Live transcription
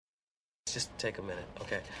Just take a minute,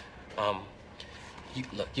 okay?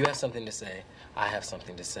 You have something to say. I have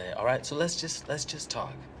something to say. All right, so let's just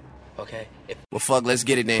talk, okay? Well, fuck, let's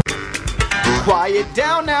get it then. Quiet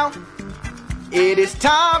down now. It is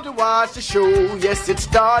time to watch the show. Yes, it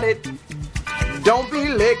started. Don't be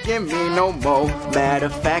licking me no more. Matter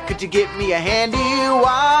of fact, could you get me a handy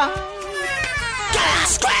wire?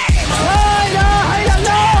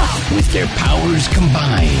 With their powers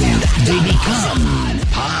combined, they become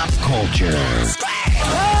pop culture.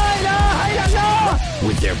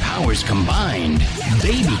 With their powers combined,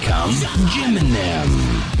 they become Jim and Them,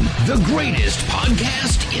 the greatest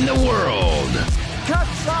podcast in the world. Cut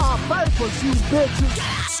our papers, you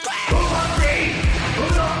bitches. Who wants me? Who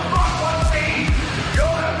the fuck wants me? You'll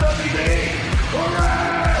have to be me. Hooray!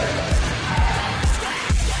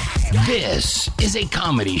 This is a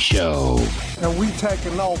comedy show. And we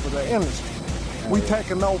taking over the industry. We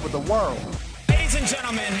taking over the world. Ladies and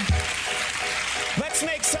gentlemen, let's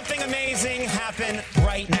make something amazing happen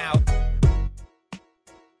right now.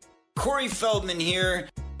 Corey Feldman here.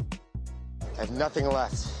 I have nothing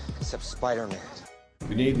left except Spider-Man.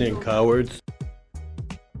 Good evening, cowards.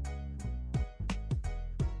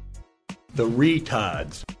 The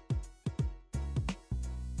retards.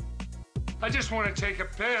 I just want to take a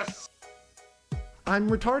piss. I'm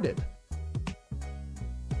retarded.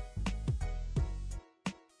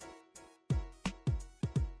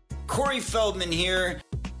 Corey Feldman here.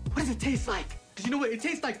 What does it taste like? Because you know what? It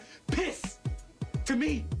tastes like piss to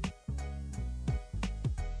me.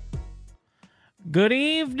 Good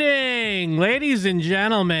evening, ladies and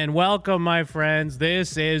gentlemen. Welcome, my friends.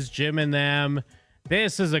 This is Jim and Them.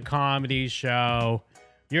 This is a comedy show.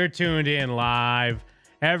 You're tuned in live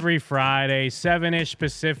every Friday, 7-ish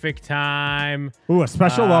Pacific time. Ooh, a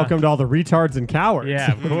special welcome to all the retards and cowards.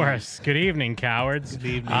 Yeah, of course. Good evening, cowards. Good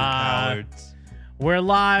evening, cowards. We're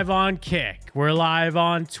live on Kick. We're live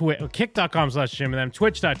on Kick.com/Jim and Them,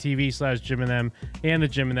 Twitch.tv/Jim and Them, and the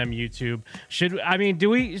Jim and Them YouTube. Do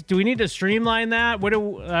we need to streamline that? What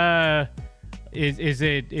is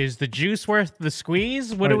the juice worth the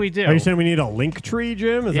squeeze? What do we do? Are you saying we need a link tree,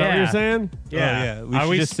 Jim? Is that what you're saying? Yeah. We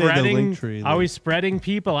should just say the link tree. Are we spreading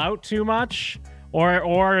people out too much?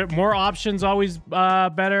 Or more options always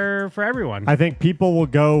better for everyone? I think people will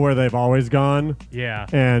go where they've always gone. Yeah.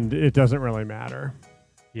 And it doesn't really matter.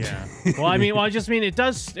 Yeah. I just mean it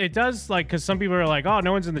does like, because some people are like, oh,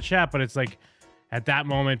 no one's in the chat, but it's like at that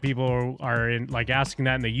moment people are in like asking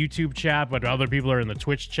that in the YouTube chat, but other people are in the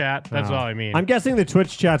Twitch chat. That's all I mean. I'm guessing the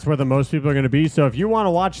Twitch chat's where the most people are going to be. So if you want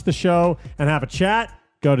to watch the show and have a chat,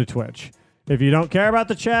 go to Twitch. If you don't care about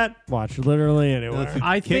the chat, watch literally anywhere.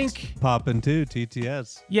 I think popping too,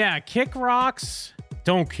 TTS. Yeah, Kick rocks.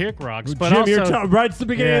 Don't kick rocks. But Jim, also, you're right at the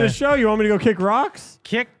beginning of the show. You want me to go kick rocks?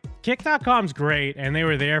 Kick.com's great, and they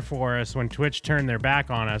were there for us when Twitch turned their back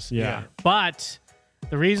on us. Yeah. But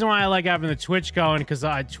the reason why I like having the Twitch going, because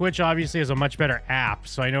Twitch obviously has a much better app.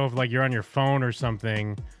 So I know if like you're on your phone or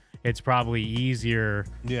something, it's probably easier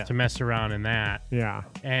to mess around in that. Yeah.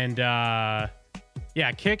 And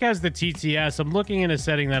yeah, Kick has the TTS. I'm looking into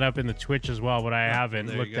setting that up in the Twitch as well, but I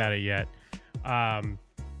haven't looked at it yet. And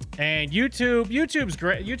YouTube's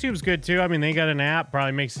great. YouTube's good too. I mean, they got an app,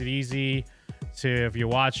 probably makes it easy to, if you're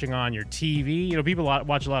watching on your TV. You know, people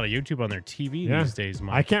watch a lot of YouTube on their TV these days.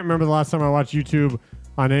 I can't remember the last time I watched YouTube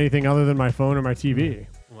on anything other than my phone or my TV.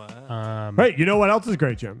 Wow. Hey, you know what else is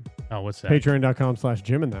great, Jim? Oh, what's that?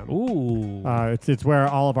 Patreon.com/Jim and Them. Ooh. It's where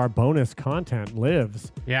all of our bonus content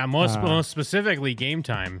lives. Yeah, most specifically Game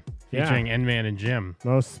Time, featuring Endman and Jim.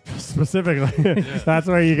 Most specifically, that's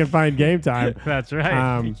where you can find Game Time. That's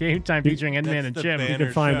right. Game Time featuring Endman and Jim. You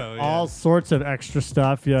can find all sorts of extra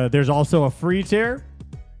stuff. There's also a free tier.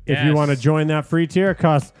 If you want to join that free tier, it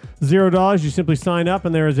costs $0. You simply sign up,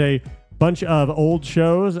 and there is a bunch of old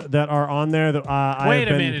shows that are on there that Wait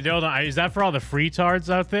a minute, hold on. Is that for all the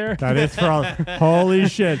freetards out there? That is for all. Holy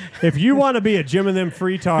shit! If you want to be a Jim and Them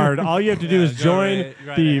freetard, all you have to do is join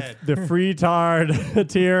the freetard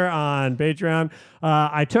tier on Patreon.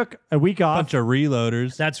 I took a week off. Bunch of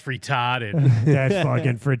reloaders. That's retarded. That's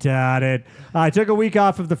fucking retarded. I took a week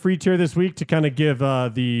off of the free tier this week to kind of give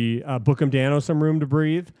the Bookham Dano some room to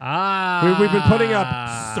breathe. We've been putting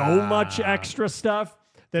up so much extra stuff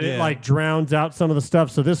that it like drowns out some of the stuff.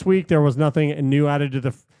 So this week there was nothing new added to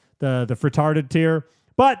the fritarded tier,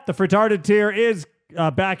 but the fritarded tier is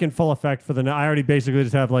back in full effect for I already basically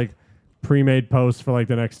just have like pre-made posts for like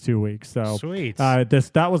the next 2 weeks. So sweet.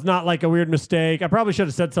 That was not like a weird mistake. I probably should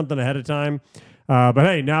have said something ahead of time. But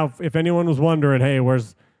hey, now if anyone was wondering, hey,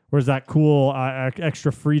 where's that cool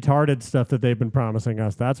extra fritarded stuff that they've been promising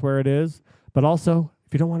us? That's where it is. But also,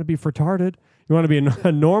 if you don't want to be fritarded, you want to be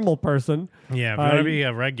a normal person, Yeah, if you want to be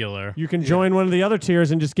a regular. you can join one of the other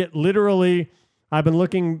tiers and just get literally. I've been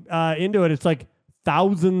looking into it. It's like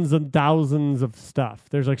thousands and thousands of stuff.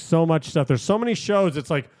 There's like so much stuff. There's so many shows. It's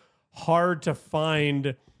like hard to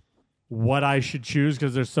find what I should choose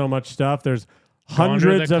because there's so much stuff. There's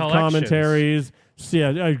hundreds of commentaries. So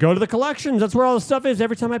yeah, go to the collections. That's where all the stuff is.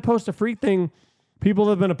 Every time I post a free thing, people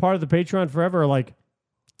that have been a part of the Patreon forever are like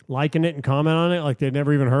liking it and comment on it like they've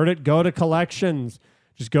never even heard it. Go to collections.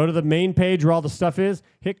 Just go to the main page where all the stuff is.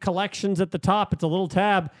 Hit collections at the top. It's a little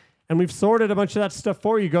tab. And we've sorted a bunch of that stuff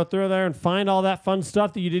for you. Go through there and find all that fun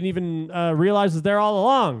stuff that you didn't even realize is there all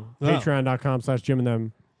along. Oh. Patreon.com/Jim and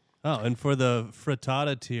them. Oh, and for the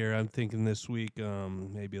frittata tier, I'm thinking this week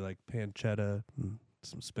maybe like pancetta and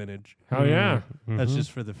some spinach. Oh, yeah. That's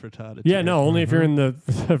just for the frittata tier. Yeah, no, only if you're in the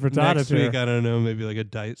frittata Next tier. week, I don't know, maybe like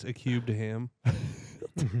a cubed ham.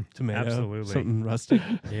 Tomato. Absolutely. Something rustic.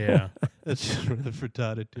 Yeah. That's just for the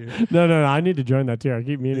frittata tier. No, I need to join that tier. I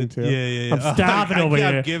keep meaning to. Yeah. I'm stopping over here.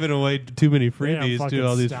 I'm giving away too many I'm freebies fucking to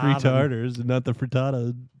all these stopping. retarders and not the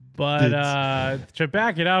frittata. But to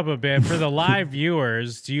back it up a bit, for the live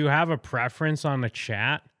viewers, do you have a preference on the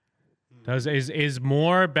chat? Is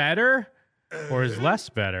more better or is less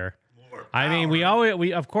better? I mean, we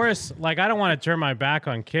of course, like, I don't want to turn my back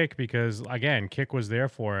on Kick because, again, Kick was there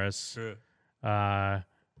for us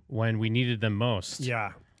when we needed them most.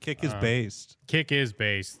 Yeah. Kick is based. Kick is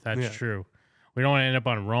based. That's true. We don't want to end up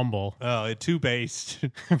on Rumble. Oh, it's too based.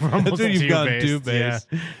 Rumble's That's what you've got based, too based.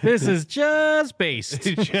 yeah. This is just based.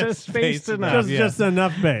 just based enough. Just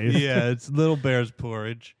enough base. Yeah, it's Little Bear's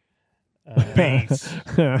porridge. Base.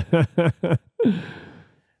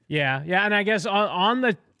 Yeah, and I guess on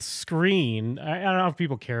the screen, I don't know if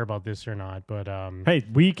people care about this or not, but hey,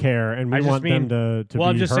 we care, and we want them to well,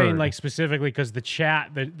 be I'm just heard. saying, like, specifically because the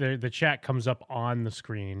chat, the chat comes up on the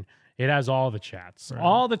screen. It has all the chats. Right.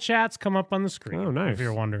 All the chats come up on the screen. Oh, nice. If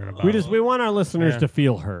you're wondering about we it. we want our listeners to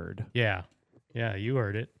feel heard. Yeah, you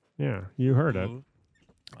heard it. Yeah, you heard it.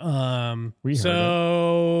 We heard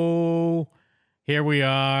it. Here we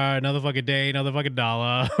are, another fucking day, another fucking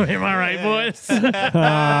dollar. Am I right, boys?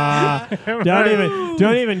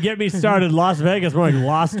 Don't even get me started. Las Vegas, more like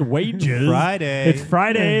lost wages. Friday. It's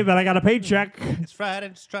Friday, but I got a paycheck. It's Friday,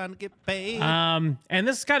 just trying to get paid. And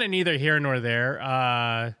this is kind of neither here nor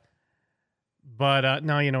there. But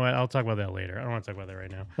no, you know what? I'll talk about that later. I don't want to talk about that right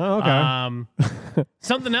now. Oh, okay.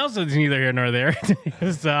 Something else that's neither here nor there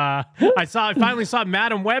is I finally saw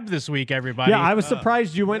Madam Web this week. Everybody. Yeah, I was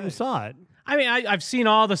surprised you went and saw it. I mean, I've seen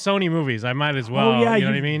all the Sony movies. I might as well. Oh yeah, you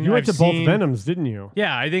know what I mean. You went I've to both seen- Venoms, didn't you?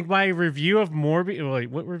 Yeah, I think my review of Morbius. Wait,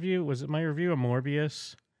 what review was it? My review of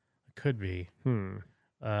Morbius could be.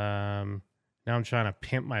 Now I'm trying to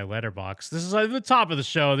pimp my letterbox. This is at the top of the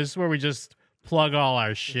show. This is where we just plug all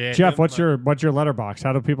our shit. Jeff, what's your letterbox?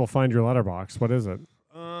 How do people find your letterbox? What is it?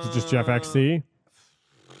 Is it just Jeff XC?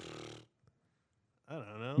 I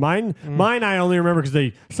don't know. Mine I only remember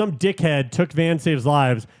because some dickhead took Van Saves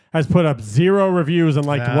Lives, has put up 0 reviews on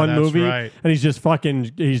like one that's movie, right. and he's just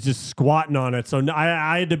squatting on it. So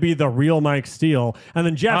I had to be the real Mike Steele, and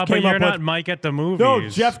then Jeff but came you're up not with Mike at the movies. no.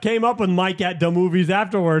 Jeff came up with Mike at the movies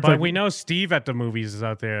afterwards. But like, we know Steve at the movies is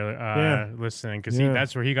out there listening because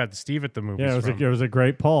that's where he got the Steve at the movies. yeah, from. it was a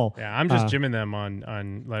great poll. Yeah, I'm just jimming them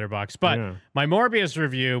on Letterboxd. But Yeah. my Morbius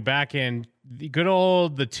review back in the good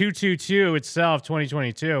old the 222 itself,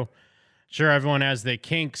 2022. Sure, everyone has their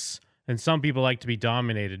kinks, and some people like to be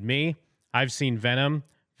dominated. Me, I've seen Venom,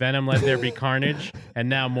 Let There Be Carnage, and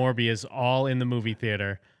now Morbius all in the movie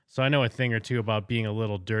theater. So I know a thing or two about being a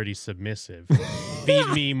little dirty submissive. Feed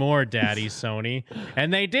me more, Daddy, Sony.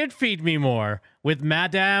 And they did feed me more with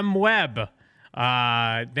Madame Web,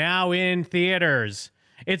 now in theaters.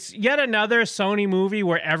 It's yet another Sony movie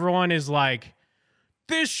where everyone is like,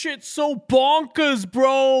 this shit's so bonkers,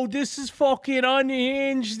 bro. This is fucking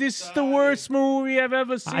unhinged. This is the worst movie I've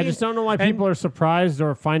ever seen. I just don't know why people are surprised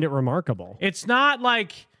or find it remarkable. It's not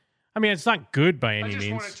like, I mean, it's not good by any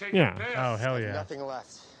means. Yeah. Oh, hell yeah. Nothing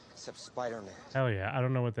left except Spider-Man. Hell yeah. I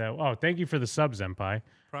don't know what that. Oh, thank you for the subs, Empire.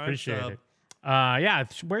 Prime Appreciate sub. it. Yeah,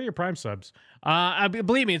 where are your Prime subs?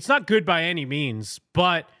 Believe me, it's not good by any means,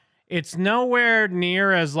 but it's nowhere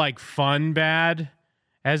near as like fun bad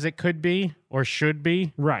as it could be or should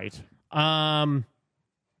be. Right. What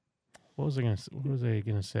was I gonna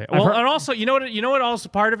say? Well, and also, you know what? Also,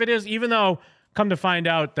 part of it is, even though, come to find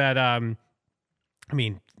out that, I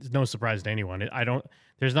mean, it's no surprise to anyone.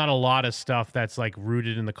 There's not a lot of stuff that's like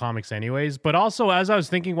rooted in the comics, anyways. But also, as I was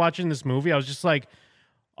thinking watching this movie, I was just like,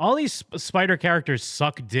 all these spider characters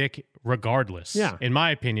suck dick, regardless. Yeah. In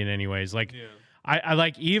my opinion, anyways. Like, I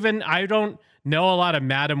like even I don't. know a lot of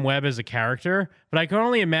Madam Web as a character, but I can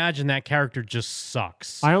only imagine that character just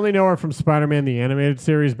sucks. I only know her from Spider-Man the animated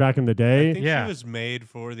series back in the day. I think she was made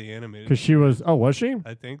for the animated. Because she was. Oh, was she?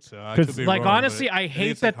 I think so. I could be like wrong, honestly, but I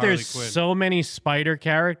hate it's that like Harley there's Quinn. so many Spider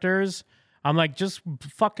characters. I'm like, just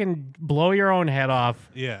fucking blow your own head off.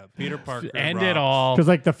 Yeah, Peter Parker. End rocks. it all. Because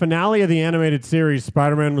like the finale of the animated series,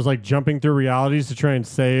 Spider-Man was like jumping through realities to try and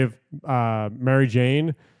save Mary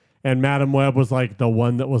Jane, and Madam Web was like the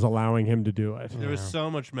one that was allowing him to do it. There was so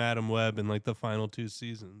much Madam Web in like the final 2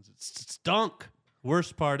 seasons. It stunk.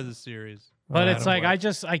 Worst part of the series. But it's Madam like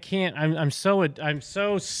Web. I can't. I'm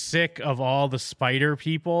so sick of all the Spider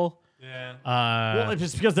people. Yeah. Well, it's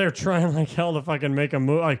just because they're trying like hell to fucking make a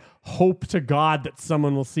movie. Like, hope to God that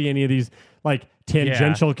someone will see any of these like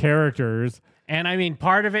tangential characters. And I mean,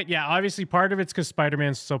 part of it, yeah, obviously part of it's because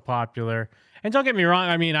Spider-Man's so popular. And don't get me wrong,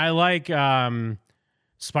 I mean, I like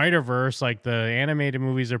Spider-Verse. Like, the animated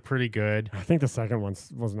movies are pretty good. I think the second one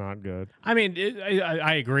was not good. I mean,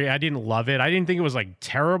 I agree. I didn't love it. I didn't think it was like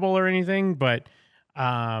terrible or anything, but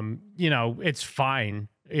you know, it's fine.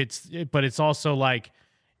 But it's also like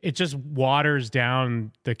it just waters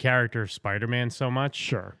down the character of Spider-Man so much.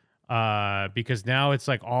 Sure. Because now it's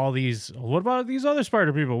like all these. What about these other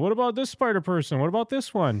Spider people? What about this Spider person? What about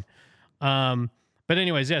this one? But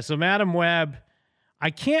anyways, yeah. So Madam Web, I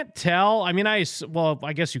can't tell. I mean, I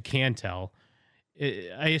guess you can tell.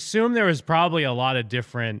 I assume there was probably a lot of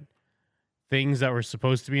different things that were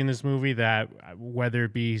supposed to be in this movie that, whether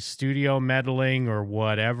it be studio meddling or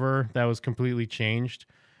whatever, that was completely changed.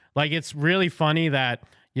 Like, it's really funny that,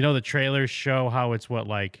 you know, the trailers show how it's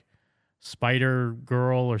like Spider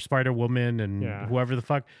Girl or Spider Woman and whoever the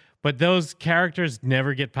fuck. But those characters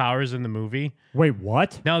never get powers in the movie. Wait,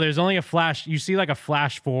 what? No, there's only a flash. You see like a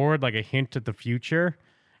flash forward, like a hint at the future.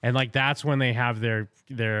 And like that's when they have their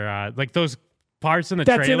like those parts in the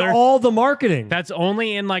trailer. That's in all the marketing. That's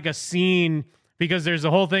only in like a scene because there's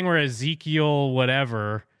a whole thing where Ezekiel,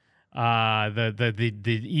 whatever,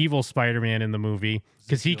 the evil Spider-Man in the movie,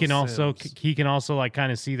 because he can also like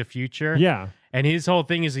kind of see the future. Yeah. And his whole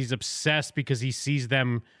thing is he's obsessed because he sees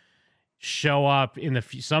them show up in the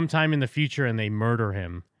sometime in the future and they murder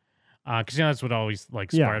him. Because you know that's what always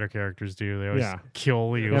like Spider characters do. They always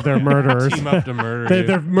kill you. Yeah, they're murderers. Team up to murder.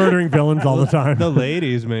 They're murdering villains all the time. The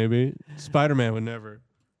ladies, maybe. Spider-Man would never.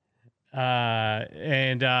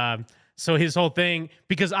 So his whole thing,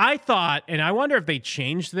 because I thought, and I wonder if they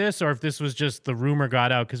changed this or if this was just the rumor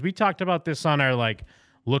got out, because we talked about this on our like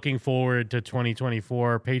looking forward to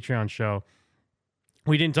 2024 Patreon show.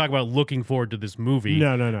 We didn't talk about looking forward to this movie.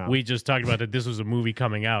 No. We just talked about that this was a movie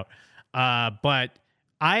coming out. But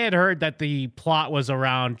I had heard that the plot was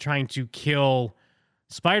around trying to kill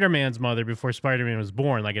Spider-Man's mother before Spider-Man was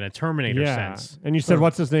born, like in a Terminator sense. And you said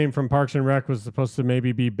what's his name from Parks and Rec was supposed to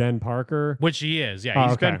maybe be Ben Parker? Which he is. Yeah,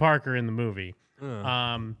 he's okay. Ben Parker in the movie.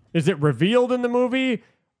 Is it revealed in the movie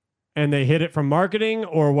and they hit it from marketing,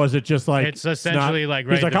 or was it just like... It's essentially like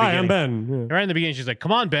right he's like, in the hi, I'm beginning. Ben. Yeah. Right in the beginning, she's like,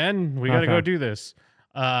 come on, Ben, we got to Okay. go do this.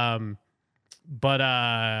 Yeah,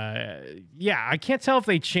 I can't tell if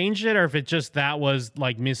they changed it or if it just that was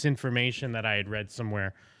like misinformation that I had read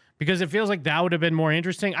somewhere. Because it feels like that would have been more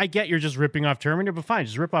interesting. I get you're just ripping off Terminator, but fine,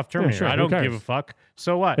 just rip off Terminator. sure, I who don't cares? give a fuck.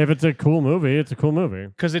 So what? If it's a cool movie, it's a cool movie.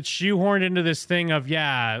 Because it's shoehorned into this thing of,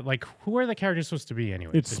 like, who are the characters supposed to be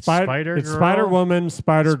anyway? It's Spider-Girl, It's Spider-Woman,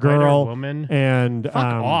 Spider-Girl, Spider-Woman. and... Fuck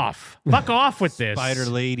off. Fuck off with this.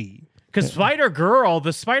 Spider-Lady. Because Spider-Girl,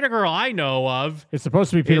 the Spider-Girl I know of... It's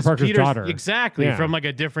supposed to be Peter is Parker's daughter. Exactly, Yeah. from like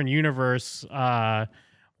a different universe.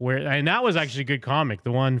 And that was actually a good comic,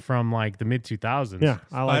 the one from like the mid-2000s. Yeah,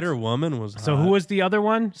 I like Spider-Woman was So hot. who was the other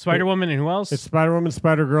one? Spider-Woman and who else? It's Spider-Woman,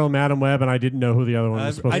 Spider-Girl, Madam Web, and I didn't know who the other one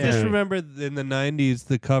was supposed I to just be. remember in the 90s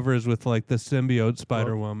the covers with like the symbiote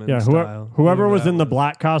Spider-Woman Yeah, style. whoever was that in the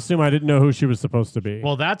black costume, I didn't know who she was supposed to be.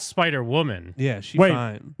 Well, that's Spider-Woman. Yeah, she's Wait,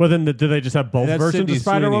 fine. well then, do they just have both That's versions Sydney of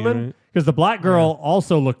Spider-Woman? Sweeney, right? Because the black girl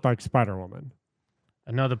also looked like Spider-Woman.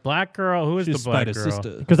 No, the black girl. Who is She's the black girl?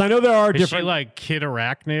 Spider-Sister. Because I know there are Is different... she like Kid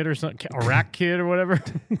Arachnid or something? Arach Kid or whatever?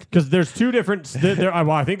 Because there's two different...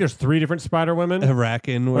 I think there's three different Spider-Women.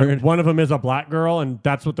 Harakin word. One of them is a black girl, and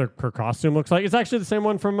that's what her costume looks like. It's actually the same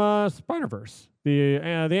one from Spider-Verse.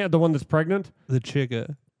 The one that's pregnant. The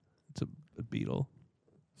Chica. It's a beetle.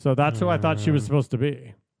 So that's who I thought she was supposed to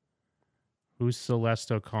be. Who's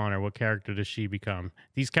Celeste O'Connor? What character does she become?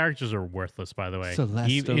 These characters are worthless, by the way.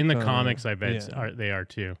 Celeste In the O'Connor. comics, I bet Yeah. they are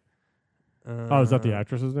too. Oh, is that the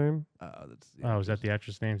actress's name? Oh, is that the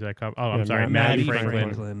actress name? Did I cover? Oh, I'm Yeah, sorry, Maddie Maddie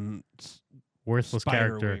Franklin. Franklin. Worthless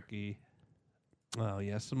character. Spider-Wiki. Oh,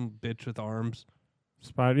 yeah, some bitch with arms.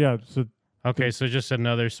 Spider. Yeah. So Okay, so just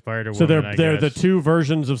another Spider-Woman. So they're I the guess. two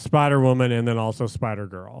versions of Spider-Woman and then also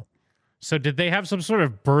Spider-Girl. So did they have some sort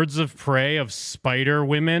of birds of prey of spider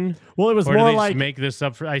women? Well, it was or did more they just like make this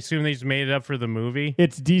up for. I assume they just made it up for the movie.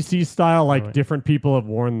 it's DC style, like Right. different people have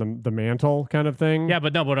worn the mantle kind of thing. Yeah,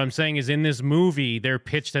 but no. What I'm saying is, in this movie, they're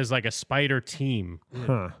pitched as like a spider team.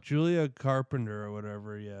 Huh. Julia Carpenter or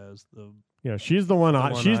whatever. Yeah, is the Yeah, she's the one. The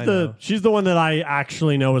one she's I the know. she's the one that I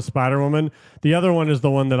actually know as Spider-Woman. The other one is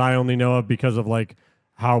the one that I only know of because of like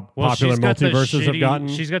how popular she's got the multiverses have shitty- gotten.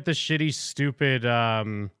 She's got the shitty, stupid.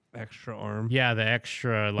 extra arm. Yeah, the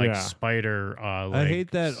extra like Yeah. spider. I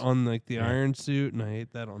hate that on like the Iron Suit, and I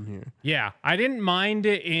hate that on here. Yeah, I didn't mind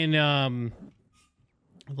it in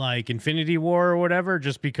like Infinity War or whatever,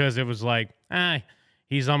 just because it was like,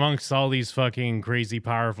 he's amongst all these fucking crazy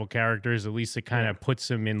powerful characters. At least it kind of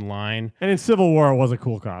puts him in line. And in Civil War, it was a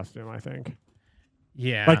cool costume, I think.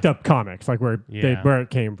 Yeah, Like the comics, like where it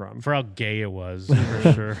came from. for how gay it was,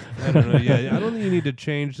 for sure. I don't know. Yeah, I don't think you need to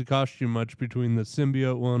change the costume much between the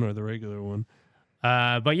symbiote one or the regular one.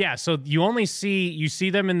 But yeah, so you see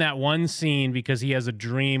them in that one scene because he has a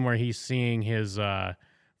dream where he's seeing his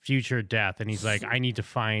future death, and he's like, I need to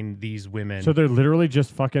find these women. So they're literally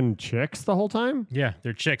just fucking chicks the whole time? Yeah,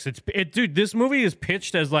 they're chicks. Dude, this movie is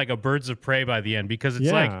pitched as like a Birds of Prey by the end because it's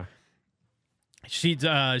like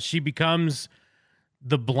she becomes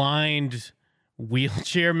the blind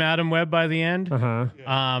wheelchair Madam Web by the end. Uh-huh.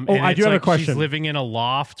 And I it's do have a like question. She's living in a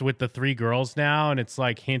loft with the three girls now, and it's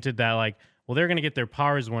like hinted that like, well, they're gonna get their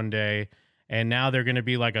powers one day, and now they're gonna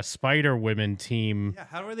be like a Spider Women team. Yeah,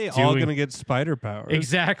 how are they all going to get spider powers?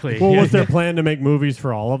 Exactly. Well, Yeah. was their plan to make movies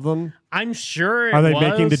for all of them? I'm sure. Are they was.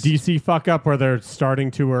 making the DC fuck up where they're starting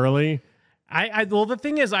too early? Well, the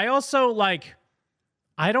thing is, I also like.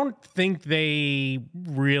 I don't think they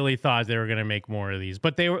really thought they were going to make more of these,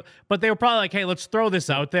 but they were probably like, "Hey, let's throw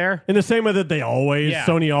this out there." In the same way that Yeah.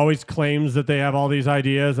 Sony always claims that they have all these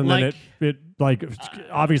ideas, and then Like- it like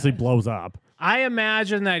obviously blows up. I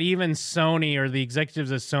imagine that even Sony or the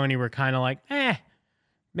executives at Sony were kind of like,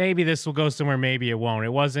 maybe this will go somewhere, maybe it won't.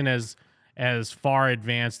 It wasn't as far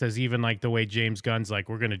advanced as even like the way James Gunn's like,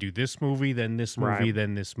 we're going to do this movie, then this movie, Right.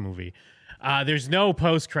 then this movie. There's no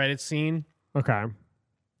post-credit scene. Okay.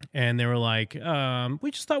 And they were like, we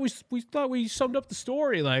just thought we thought we summed up the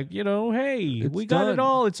story. Like, hey, we got it done.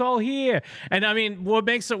 all. It's all here. And I mean, what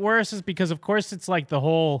makes it worse is because, of course, it's like the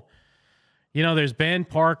whole, there's Ben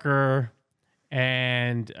Parker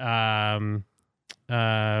and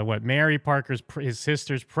Mary Parker's his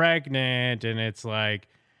sister's pregnant, and it's like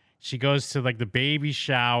she goes to like the baby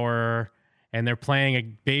shower. And they're playing a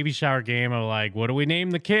baby shower game of like, what do we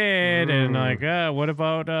name the kid? And like, what if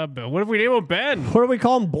we name him Ben? What do we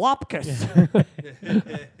call him? Blopkus.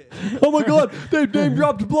 Oh my god, they name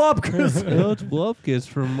dropped Blopkus. Oh, it's Blopkus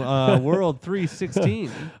from World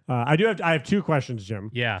 316. I have two questions,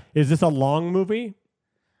 Jim. Yeah. Is this a long movie?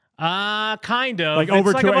 Kind of. Like It's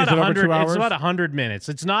over like two- about is it over 100. 2 hours? It's about 100 minutes.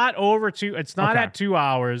 It's not over two. It's not Okay. at 2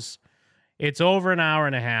 hours. It's over an hour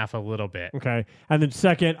and a half, a little bit. Okay. And then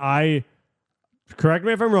second, correct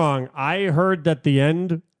me if I'm wrong, I heard that the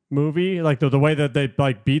end movie, like the way that they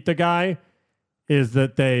like beat the guy, is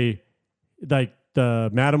that they like the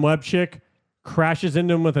Madam Web chick crashes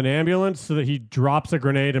into him with an ambulance so that he drops a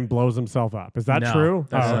grenade and blows himself up. Is that No, true?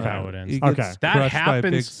 that's not okay. how it ends. He gets Okay. That crushed by a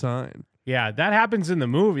big happens- sign. Yeah, that happens in the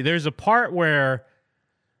movie. There's a part where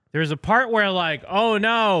like, oh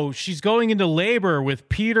no, she's going into labor with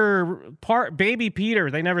baby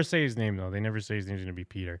Peter. They never say his name though. They never say his name's going to be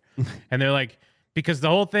Peter. And they're like, because the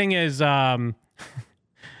whole thing is,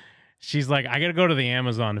 she's like, I got to go to the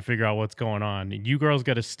Amazon to figure out what's going on. You girls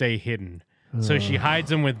got to stay hidden. So she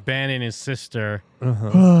hides him with Ben and his sister.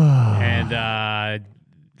 And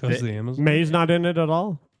Goes to the Amazon. May's not in it at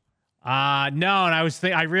all? no, and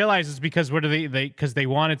I realized it's because because they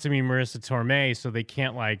want it to be Marissa Tomei, so they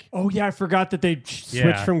can't like. Oh yeah, I forgot that they switched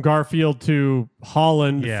Yeah. from Garfield to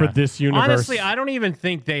Holland Yeah. for this universe. Honestly, I don't even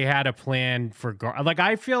think they had a plan for like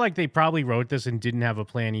I feel like they probably wrote this and didn't have a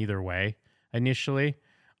plan either way initially.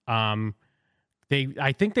 I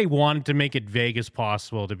think they wanted to make it vague as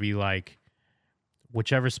possible to be like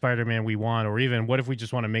whichever Spider-Man we want, or even what if we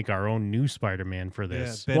just want to make our own new Spider-Man for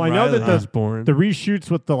this? Ben Well, I know Reilly that was born. the reshoots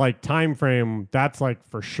with the like time frame, that's like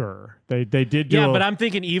for sure. They did do Yeah, a- but I'm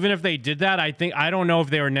thinking even if they did that, I don't know if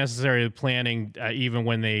they were necessarily planning even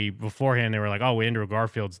when beforehand they were like, oh, Andrew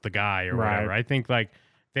Garfield's the guy or Right. whatever. I think like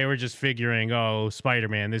they were just figuring, oh,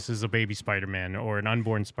 Spider-Man, this is a baby Spider-Man or an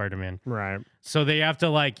unborn Spider-Man. right. So they have to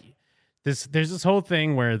like this. There's this whole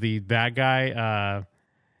thing where the bad guy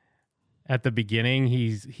at the beginning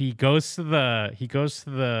he goes to the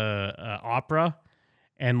opera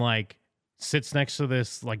and like sits next to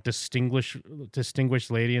this like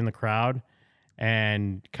distinguished lady in the crowd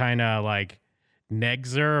and kind of like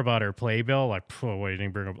negs her about her playbill. Like, what you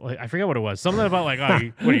didn't bring up? I forget what it was. Something about like,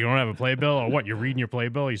 oh, you don't have a playbill, or what? You're reading your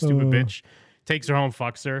playbill, you stupid bitch. Takes her home,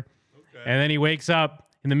 fucks her, and then he wakes up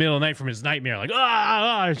in the middle of the night from his nightmare, like,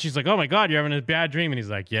 and she's like, oh my God, you're having a bad dream. And he's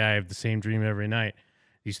like, yeah, I have the same dream every night.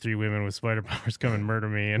 These 3 women with spider powers come and murder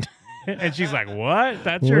me. And and she's like, what?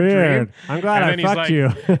 That's your dream? I'm glad I fucked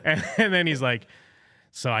you. and then he's like,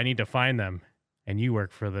 so I need to find them. And you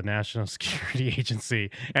work for the National Security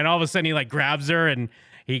Agency. And all of a sudden he like grabs her and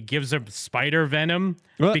he gives her spider venom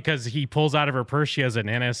because he pulls out of her purse. She has an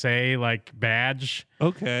NSA like badge.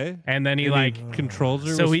 Okay. And then he controls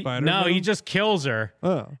her. So with spider no, venom? he just kills her.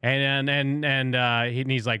 Oh. And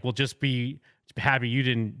he's like, well, just be happy you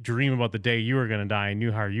didn't dream about the day you were gonna die and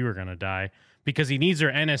knew how you were gonna die, because he needs her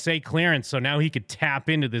NSA clearance. So now he could tap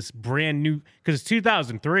into this brand new, because it's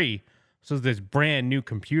 2003. So this brand new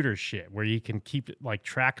computer shit where you can keep like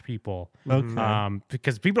track people. Okay.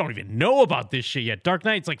 Because people don't even know about this shit yet. Dark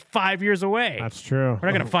Knight's like 5 years away. That's true. We're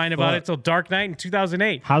not gonna find about it till Dark Knight in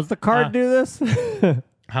 2008. How's the card do this?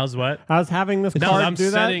 How's what? How's having this No, card I'm do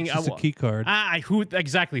setting that? It's a key card. Who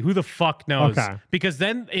the fuck knows? Okay. Because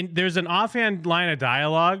then there's an offhand line of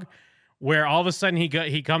dialogue where all of a sudden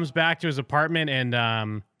he comes back to his apartment and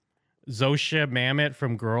Zosha Mamet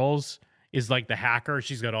from Girls is like the hacker.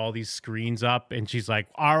 She's got all these screens up and she's like,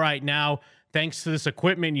 all right, now thanks to this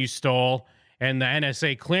equipment you stole and the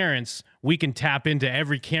NSA clearance, we can tap into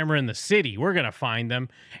every camera in the city. We're going to find them.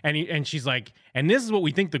 And she's like, and this is what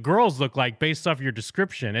we think the girls look like based off your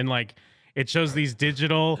description. And like, it shows these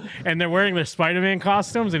digital, and they're wearing their Spider-Man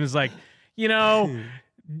costumes. And it's like,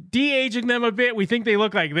 de-aging them a bit, we think they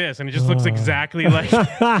look like this. And it just looks exactly like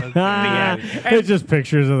It's just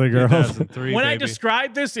pictures of the girls. When I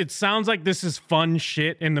describe this, it sounds like this is fun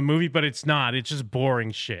shit in the movie, but it's not. It's just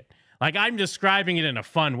boring shit. Like, I'm describing it in a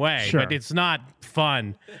fun way, Sure. but it's not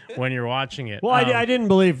fun when you're watching it. Well, I didn't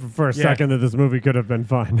believe for a second that this movie could have been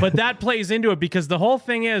fun. But that plays into it because the whole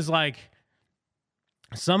thing is like,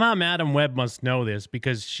 somehow Madam Web must know this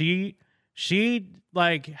because she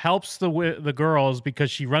like helps the girls because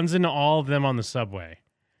she runs into all of them on the subway.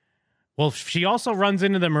 Well, she also runs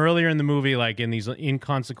into them earlier in the movie, like in these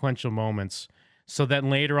inconsequential moments. So that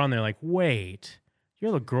later on, they're like, wait,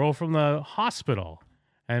 you're the girl from the hospital.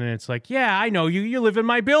 And it's like, yeah, I know you. You live in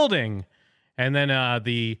my building. And then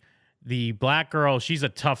the black girl, she's a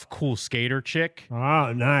tough, cool skater chick.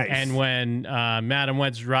 Oh, nice. And when Madam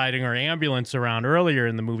Wed's riding her ambulance around earlier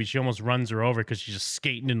in the movie, she almost runs her over because she's just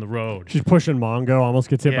skating in the road. She's pushing Mongo, almost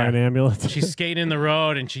gets hit by an ambulance. She's skating in the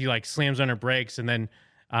road and she like slams on her brakes, and then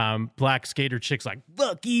black skater chick's like,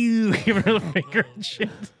 fuck you, give her the finger and shit.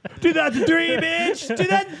 2003, bitch!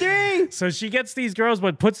 2003! So she gets these girls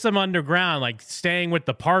but puts them underground, like staying with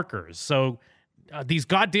the Parkers. So these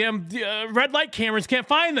goddamn red light cameras can't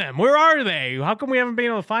find them. Where are they? How come we haven't been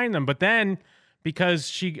able to find them? But then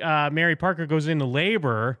because Mary Parker goes into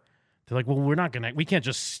labor, they're like, well, we can't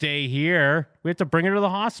just stay here. We have to bring her to the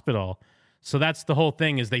hospital. So that's the whole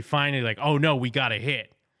thing, is they finally like, oh no, we got a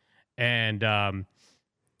hit. And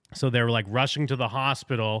so they were like rushing to the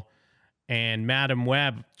hospital, and Madam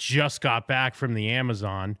Web just got back from the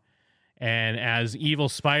Amazon. And as evil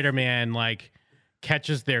Spider-Man like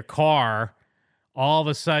catches their car, all of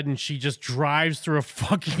a sudden she just drives through a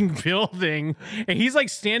fucking building, and he's like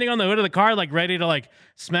standing on the hood of the car, like ready to like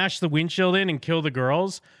smash the windshield in and kill the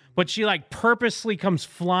girls. But she like purposely comes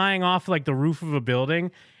flying off like the roof of a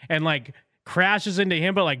building and like crashes into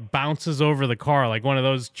him, but like bounces over the car, like one of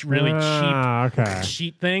those really cheap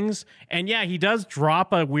cheat things. And yeah, he does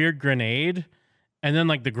drop a weird grenade, and then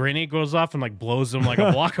like the grenade goes off and like blows him like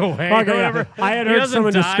a block away or whatever. I had heard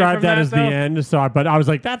someone describe that as the end, but I was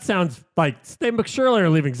like, that sounds like they surely are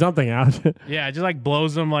leaving something out. Yeah, it just like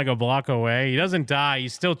blows him like a block away. He doesn't die.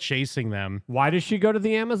 He's still chasing them. Why does she go to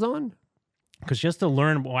the Amazon? Because she has to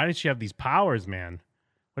learn. Why did she have these powers, man?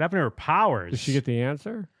 What happened to her powers? Did she get the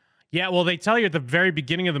answer? Yeah, well, they tell you at the very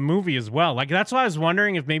beginning of the movie as well. Like, that's why I was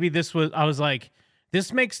wondering if maybe I was like,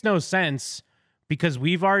 this makes no sense because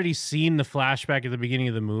we've already seen the flashback at the beginning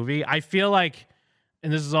of the movie. I feel like,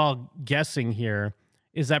 and this is all guessing here,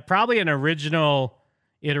 is that probably an original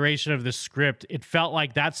iteration of the script, it felt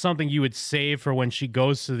like that's something you would save for when she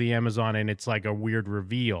goes to the Amazon and it's like a weird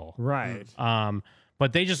reveal. Right.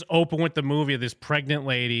 But they just open with the movie of this pregnant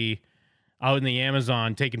lady out in the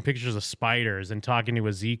Amazon taking pictures of spiders and talking to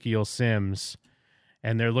Ezekiel Sims,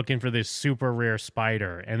 and they're looking for this super rare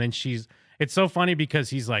spider. And then it's so funny because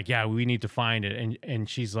he's like, yeah, we need to find it. And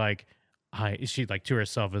she's like, she like to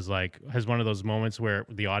herself is like, has one of those moments where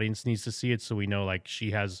the audience needs to see it. So we know like she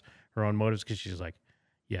has her own motives because she's like,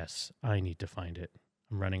 yes, I need to find it.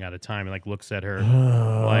 I'm running out of time. And like looks at her,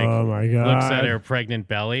 Oh my God. looks at her pregnant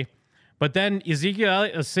belly. But then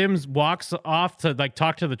Ezekiel Sims walks off to like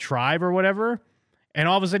talk to the tribe or whatever. And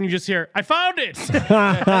all of a sudden you just hear, I found it.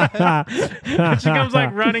 She comes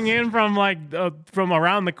like running in from like from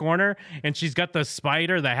around the corner, and she's got the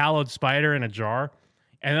spider, the hallowed spider in a jar.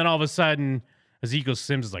 And then all of a sudden Ezekiel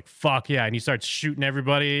Sims is like, fuck yeah. And he starts shooting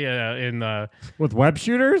everybody in the... With web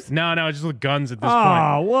shooters? No, just with guns at this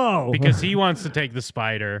Oh, point. whoa. Because he wants to take the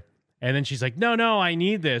spider. And then she's like, no, I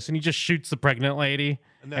need this. And he just shoots the pregnant lady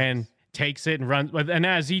and takes it and runs. And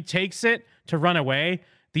as he takes it to run away,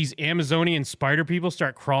 these Amazonian spider people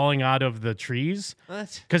start crawling out of the trees.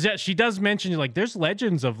 What? Because she does mention, like, there's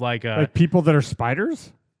legends of like... like people that are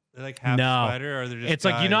spiders? They're like half spider, or they're just It's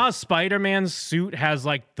like, you know how Spider-Man's suit has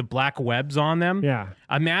like the black webs on them? Yeah.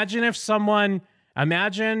 Imagine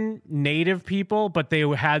native people, but they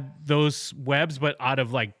had those webs, but out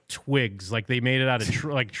of like twigs, like they made it out of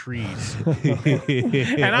like trees.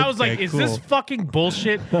 And I was like, "Is this fucking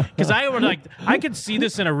bullshit?" Because I could see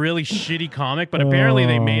this in a really shitty comic, but apparently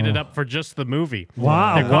they made it up for just the movie.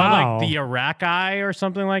 Wow, They're called like the Iraqi or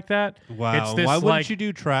something like that. Wow. It's this, Why wouldn't you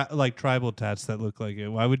do tribal tats that look like it?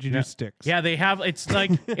 Why would you do sticks? Yeah, they have. It's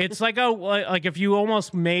like like if you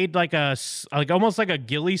almost made like almost like a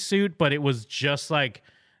ghillie suit, but it was just like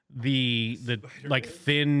the like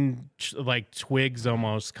thin like twigs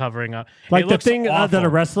almost covering up. Like It the looks thing that awful. a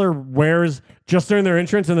wrestler wears just during their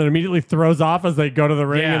entrance and then immediately throws off as they go to the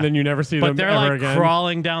ring, and then you never see them they're ever like again.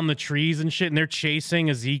 crawling down the trees and shit, and they're chasing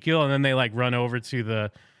Ezekiel, and then they like run over to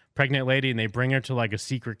the pregnant lady and they bring her to like a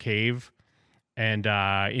secret cave and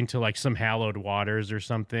into like some hallowed waters or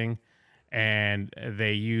something. And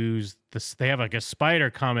they use this. They have like a spider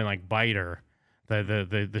come and like bite her.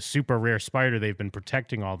 The super rare spider they've been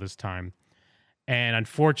protecting all this time. And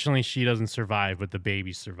unfortunately she doesn't survive, but the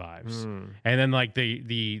baby survives. And then like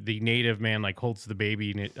the native man like holds the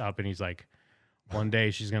baby up and he's like, one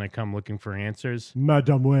day she's gonna come looking for answers,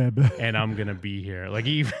 Madame Web, and I'm gonna be here. Like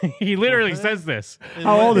he literally says this.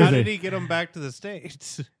 How old is he? How did he get him back to the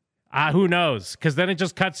States? Who knows? Because then it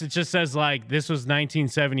just cuts. It just says like this was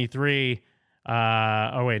 1973.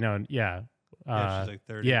 Oh wait, no, yeah. Yeah, she's like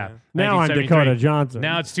 30. Yeah. Now I'm 1973. Dakota Johnson.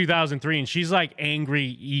 Now it's 2003, and she's like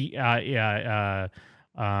angry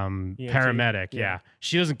paramedic. Yeah.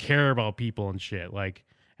 She doesn't care about people and shit. Like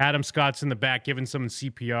Adam Scott's in the back giving someone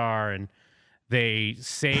CPR, and they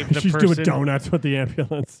save the She's person. doing donuts with the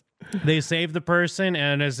ambulance. They save the person,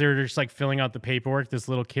 and as they're just like filling out the paperwork, this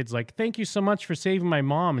little kid's like, "Thank you so much for saving my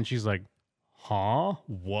mom," and she's like, huh?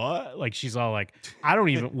 What? Like she's all like, I don't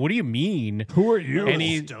even. What do you mean? Who are you? And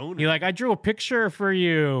he like, I drew a picture for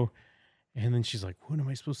you. And then she's like, what am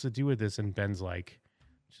I supposed to do with this? And Ben's like,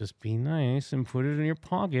 just be nice and put it in your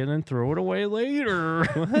pocket and throw it away later.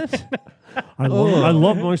 What? I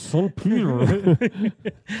love my son Peter.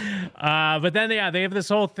 But then they have this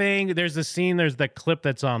whole thing. There's the scene. There's the clip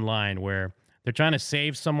that's online where they're trying to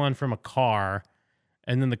save someone from a car,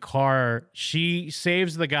 and then the car, she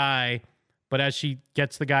saves the guy. But as she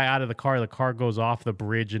gets the guy out of the car goes off the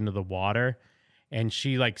bridge into the water, and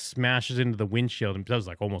she like smashes into the windshield and does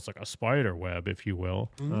like almost like a spider web, if you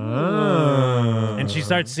will. Oh. And she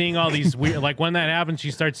starts seeing all these weird, like when that happens,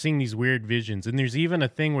 she starts seeing these weird visions. And there's even a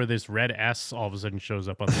thing where this red S all of a sudden shows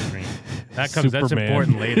up on the screen. That's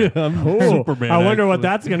important later. Superman, I wonder what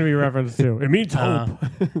that's going to be referenced to. It means hope.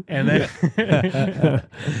 And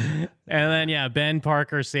then yeah, Ben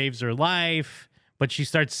Parker saves her life. But she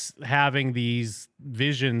starts having these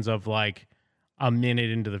visions of like a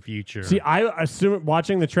minute into the future. See, I assume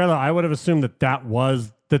watching the trailer, I would have assumed that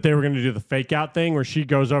they were going to do the fake out thing where she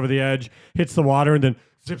goes over the edge, hits the water, and then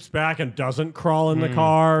zips back and doesn't crawl in the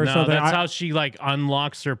car or something. That's how she like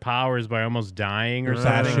unlocks her powers by almost dying or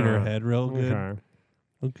something. Bashing her head real good.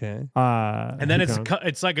 Okay. And then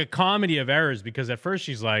it's like a comedy of errors because at first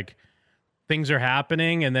she's like, things are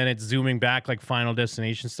happening, and then it's zooming back like Final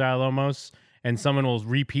Destination style almost. And someone will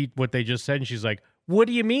repeat what they just said, and she's like, what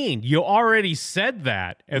do you mean? You already said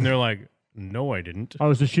that. And they're like, no, I didn't.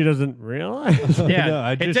 Oh, so she doesn't realize? Yeah, No,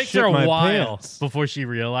 I it just takes her a shit my while pants. before she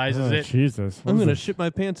realizes it. Jesus. I'm going to shit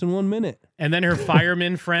my pants in 1 minute. And then her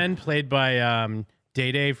fireman friend, played by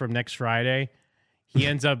Day Day from Next Friday,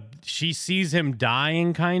 she sees him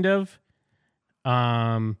dying kind of,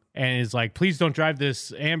 and is like, please don't drive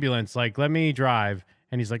this ambulance. Like, let me drive.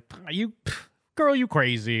 And he's like, girl, you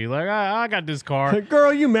crazy. Like, I got this car.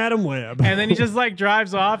 Girl, you Madam Web. And then he just like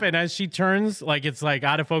drives off, and as she turns, like it's like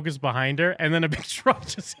out of focus behind her, and then a big truck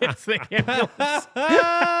just hits the ambulance.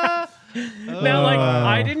 Now, like,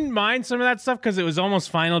 I didn't mind some of that stuff because it was almost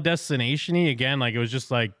Final Destination-y again. Like, it was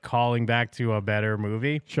just like calling back to a better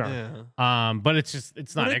movie. Sure. Yeah. But it's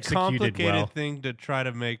not executed complicated well. thing to try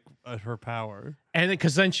to make her power. And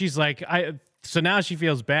because then she's like, so now she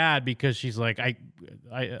feels bad because she's like,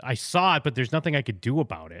 I saw it, but there's nothing I could do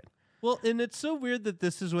about it. Well, and it's so weird that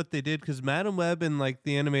this is what they did because Madam Web in like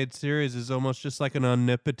the animated series is almost just like an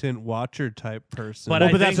omnipotent watcher type person.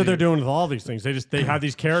 But that's what they're doing with all these things. They have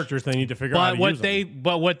these characters they need to figure out how to use them.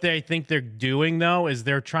 But what they think they're doing though is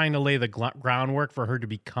they're trying to lay the groundwork for her to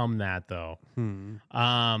become that though.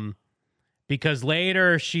 Because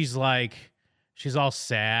later she's all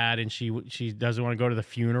sad and she doesn't want to go to the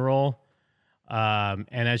funeral. And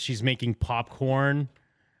as she's making popcorn,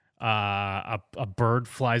 a bird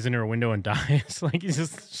flies into her window and dies. Like, he's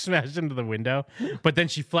just smashed into the window. But then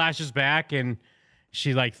she flashes back and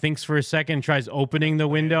she like thinks for a second, tries opening the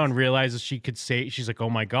window and realizes she could she's like,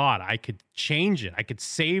 oh my God, I could change it. I could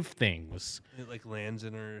save things. It like lands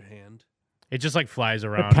in her hand. It just like flies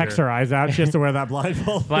around. It pecks her eyes out. She has to wear that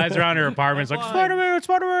blindfold. Flies around her apartment. It's like, Spider-Man,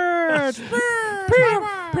 Spider-Man.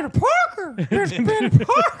 Peter Parker. Peter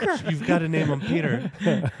Parker. You've got to name him Peter.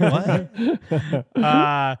 What?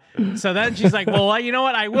 So then she's like, well, you know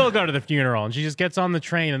what? I will go to the funeral. And she just gets on the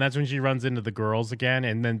train, and that's when she runs into the girls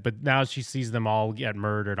again. But now she sees them all get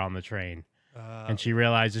murdered on the train. And she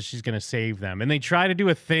realizes she's going to save them. And they try to do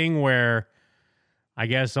a thing where, I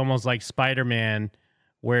guess almost like Spider-Man,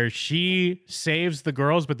 where she saves the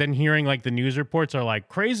girls, but then hearing like the news reports are like,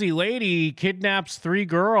 crazy lady kidnaps 3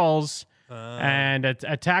 girls and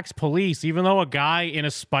attacks police, even though a guy in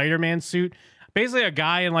a Spider-Man suit, basically a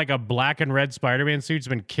guy in like a black and red Spider-Man suit has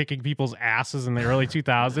been kicking people's asses in the early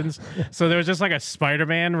 2000s. So there was just like a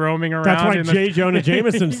Spider-Man roaming around. That's why J. Jonah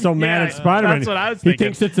Jameson's so mad at Spider-Man. That's what I was thinking.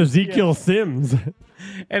 He thinks it's Ezekiel Sims.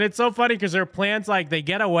 And it's so funny because their plans, like, they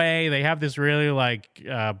get away. They have this really, like,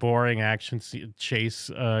 boring action chase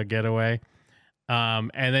getaway.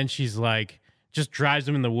 And then she's, like, just drives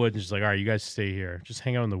them in the woods. And she's like, all right, you guys stay here. Just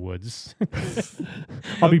hang out in the woods.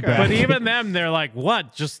 I'll be back. But even them, they're like,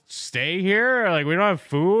 what? Just stay here? Like, we don't have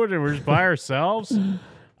food and we're just by ourselves?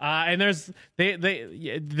 And there's,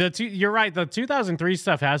 you're right. The 2003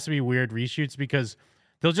 stuff has to be weird reshoots because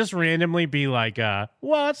they'll just randomly be like,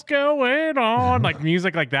 what's going on? Like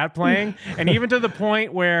music like that playing. And even to the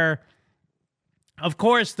point where, of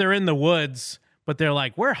course, they're in the woods, but they're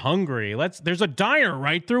like, we're hungry. There's a diner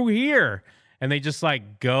right through here. And they just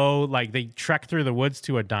like go, like they trek through the woods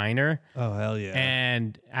to a diner. Oh, hell yeah.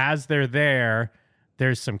 And as they're there,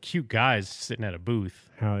 there's some cute guys sitting at a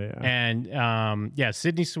booth. Hell yeah. And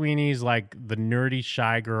Sydney Sweeney's like the nerdy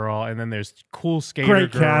shy girl, and then there's cool skater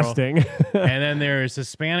Great girl. casting. And then there's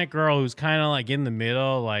Hispanic girl who's kind of like in the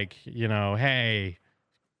middle, like, you know, hey,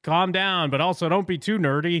 calm down, but also don't be too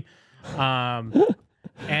nerdy.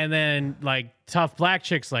 And then like tough black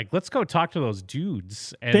chicks like, let's go talk to those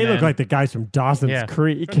dudes. And they look like the guys from Dawson's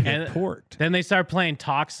Creek. And then they start playing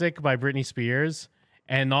Toxic by Britney Spears.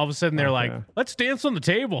 And all of a sudden they're like, let's dance on the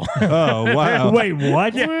table. Oh, wow. Wait,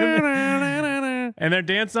 what? And they're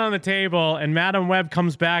dancing on the table, and Madam Web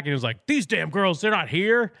comes back and is like, these damn girls, they're not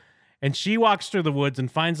here. And she walks through the woods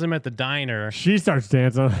and finds them at the diner. She starts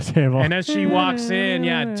dancing on the table. And as she walks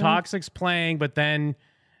in, Toxic's playing, but then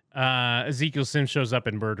Ezekiel Sims shows up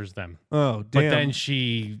and murders them. Oh, damn. But then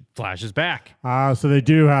she flashes back. So they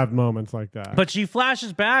do have moments like that. But she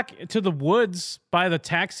flashes back to the woods by the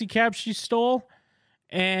taxi cab she stole.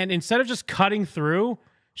 And instead of just cutting through,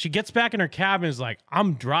 she gets back in her cab and is like,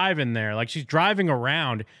 I'm driving there. Like she's driving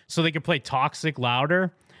around so they can play Toxic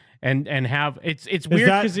louder and have it's weird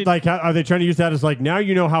because like are they trying to use that as like now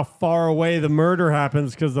you know how far away the murder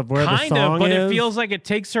happens because of where the song but is? It feels like it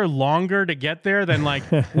takes her longer to get there than like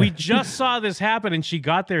we just saw this happen and she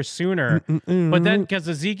got there sooner. But then because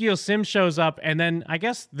Ezekiel Sims shows up and then I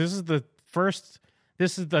guess this is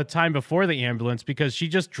the time before the ambulance because she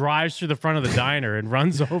just drives through the front of the diner and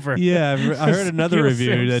runs over. Yeah, I heard another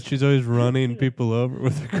review that she's always running people over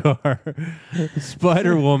with her car.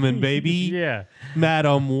 Spider-Woman, baby. Yeah.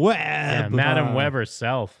 Madam Web. Yeah, Madam Web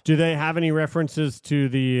herself. Do they have any references to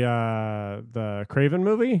the Craven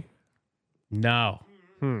movie? No.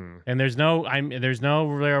 And there's no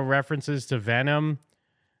real references to Venom.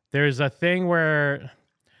 There's a thing where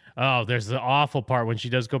there's the awful part when she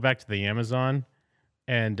does go back to the Amazon.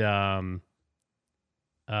 And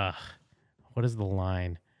what is the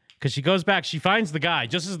line? Because she goes back, she finds the guy,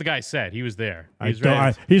 just as the guy said. He was there. He's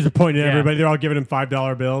pointing at everybody. They're all giving him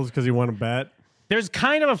 $5 bills because he won a bet. There's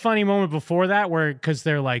kind of a funny moment before that where, because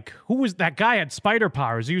they're like, who was that guy had spider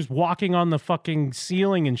powers? He was walking on the fucking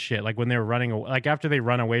ceiling and shit. Like when they were running, like after they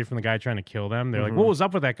run away from the guy trying to kill them, they're like, what was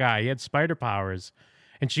up with that guy? He had spider powers.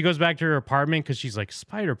 And she goes back to her apartment because she's like,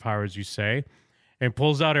 spider powers, you say? And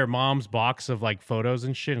pulls out her mom's box of like photos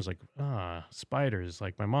and shit. And it's like, spiders.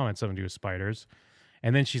 Like my mom had something to do with spiders.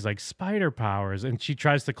 And then she's like, spider powers. And she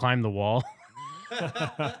tries to climb the wall.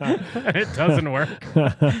 And it doesn't work.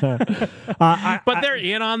 But they're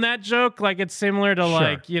in on that joke. Like it's similar to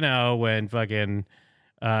like, you know, when fucking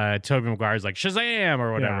Tobey Maguire's like Shazam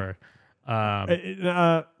or whatever.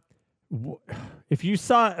 If you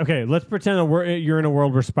saw, okay, let's pretend that you're in a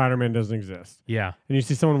world where Spider-Man doesn't exist. Yeah. And you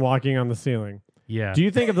see someone walking on the ceiling. Yeah. Do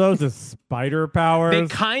you think of those as spider powers? They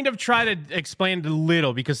kind of try to explain it a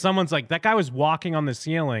little because someone's like, that guy was walking on the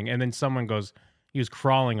ceiling. And then someone goes, he was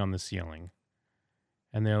crawling on the ceiling.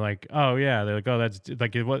 And they're like, oh, yeah. They're like, oh, that's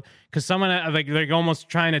like, it was, because someone, like, they're almost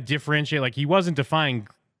trying to differentiate. Like, he wasn't defying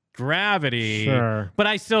gravity. Sure. But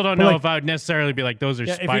I still don't know if I would necessarily be like, those are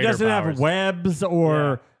spider powers. If he doesn't have webs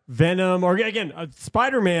or venom, or again,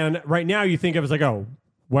 Spider-Man, right now you think of as like, oh,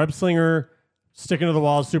 web slinger, sticking to the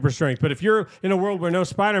wall, super strength. But if you're in a world where no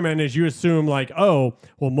Spider-Man is, you assume like, oh,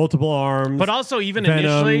 well, multiple arms. But also, even venom,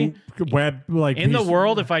 initially, web, like in the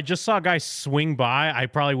world, if I just saw a guy swing by, I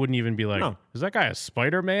probably wouldn't even be like, is that guy a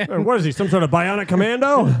Spider-Man? What is he, some sort of bionic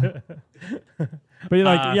commando? But you're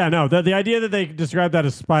like, the idea that they describe that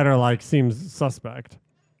as spider-like seems suspect.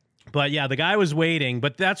 But yeah, the guy was waiting.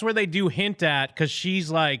 But that's where they do hint at, because she's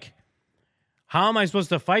like, how am I supposed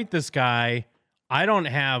to fight this guy? I don't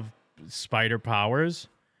have spider powers.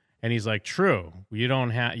 And he's like, true. You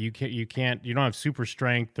don't have have super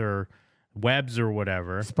strength or webs or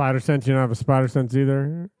whatever. Spider sense, you don't have a spider sense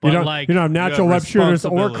either. But you don't have natural you web shooters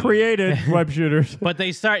or created web shooters. But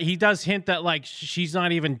he does hint that like she's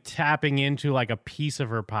not even tapping into like a piece of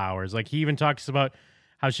her powers. Like he even talks about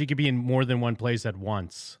how she could be in more than one place at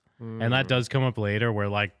once. And that does come up later where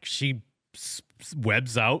like she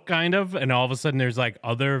webs out kind of, and all of a sudden there's like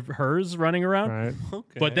other hers running around. Right.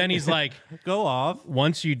 Okay. But then he's like, go off.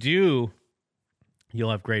 Once you do,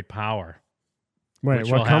 you'll have great power. Wait,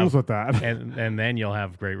 what comes with that? And then you'll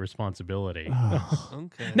have great responsibility.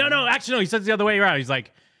 Okay. No, actually, no. He says the other way around. He's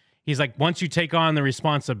like, once you take on the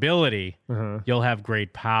responsibility, you'll have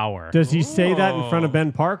great power. Does he say that in front of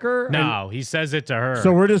Ben Parker? No, he says it to her.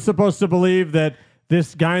 So we're just supposed to believe that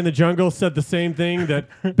this guy in the jungle said the same thing that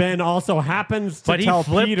Ben also happens to tell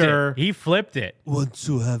Peter. He flipped it. Once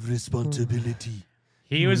you have responsibility.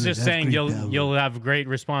 He was just saying you'll have great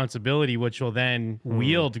responsibility, which will then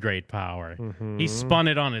wield great power. He spun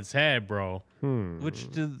it on its head, bro. Which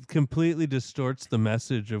completely distorts the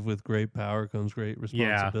message of with great power comes great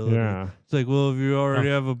responsibility. Yeah. It's like, well, if you already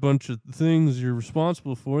have a bunch of things you're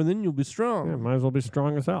responsible for, then you'll be strong. Yeah, might as well be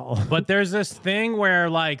strong as hell. But there's this thing where,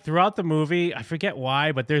 like, throughout the movie, I forget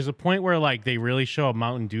why, but there's a point where, like, they really show a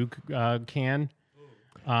Mountain Dew can.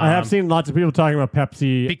 I have seen lots of people talking about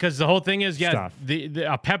Pepsi. Because the whole thing is, stuff.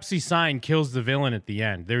 a Pepsi sign kills the villain at the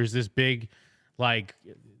end. There's this big, like,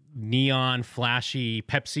 neon flashy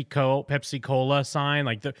Pepsi Cola sign.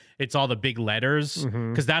 Like, it's all the big letters.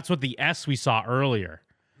 Because that's what the S we saw earlier.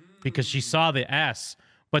 Because she saw the S.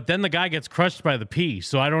 But then the guy gets crushed by the P.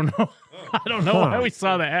 So I don't know. I don't know why we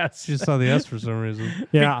saw the S. She saw the S for some reason.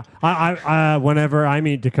 Yeah. I whenever I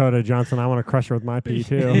meet Dakota Johnson, I want to crush her with my P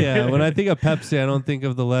too. Yeah. When I think of Pepsi, I don't think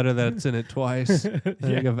of the letter that's in it twice. I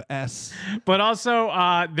think of S. But also,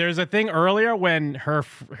 there's a thing earlier when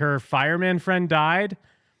her fireman friend died.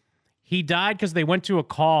 He died because they went to a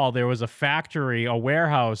call. There was a factory, a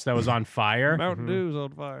warehouse that was on fire. Mountain Dew's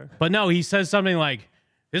on fire. But no, he says something like,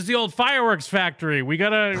 "This is the old fireworks factory. We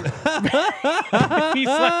gotta." He's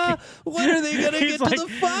like, "When are they gonna get to the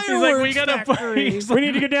fireworks He's like, "We gotta." factory? We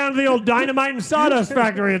need to get down to the old dynamite and sawdust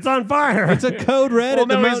factory. It's on fire. It's a code red at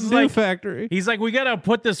the Mountain Dew factory. He's like, "We gotta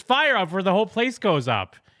put this fire up where the whole place goes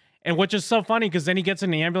up." And which is so funny because then he gets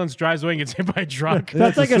in the ambulance, drives away, and gets hit by a truck.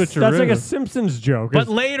 That's like a Simpsons joke. But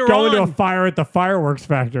later going on, to a fire at the fireworks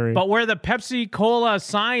factory. But where the Pepsi Cola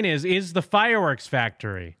sign is the fireworks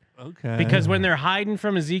factory. Okay. Because when they're hiding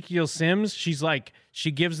from Ezekiel Sims,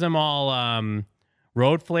 she gives them all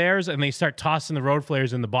road flares, and they start tossing the road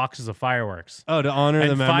flares in the boxes of fireworks. Oh, to honor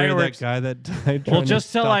the memory of that guy that died. Well,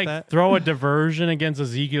 just to like throw a diversion against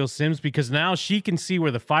Ezekiel Sims, because now she can see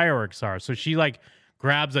where the fireworks are. So she like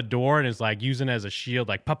grabs a door and is like using it as a shield,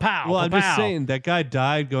 like pow. Well, I'm just saying that guy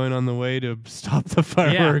died going on the way to stop the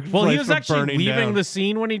fireworks. Yeah. Well, he place was from actually burning leaving down. the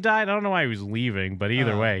scene when he died. I don't know why he was leaving, but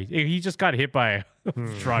either way, he just got hit by a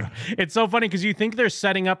truck. It's so funny because you think they're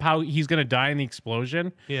setting up how he's going to die in the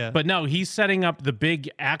explosion. Yeah. But no, he's setting up the big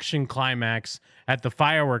action climax at the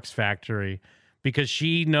fireworks factory because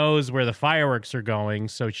she knows where the fireworks are going,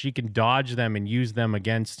 so she can dodge them and use them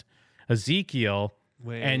against Ezekiel.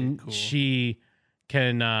 And cool. she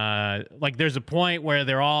can like there's a point where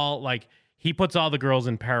they're all like he puts all the girls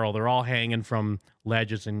in peril. They're all hanging from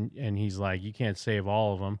ledges and he's like, you can't save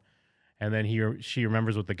all of them. And then she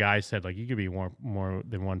remembers what the guy said, like, you could be more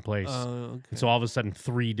than one place. Okay. And so all of a sudden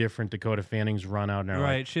 3 different Dakota Fannings run out and they're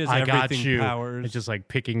Right, like, she has I got everything you. powers. It's just like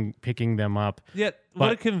picking them up. Yeah,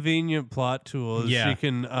 what a convenient plot tool. Is Yeah. She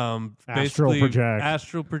can Astral basically project.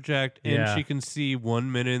 astral project, and Yeah. she can see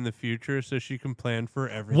 1 minute in the future, so she can plan for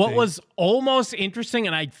everything. What was almost interesting,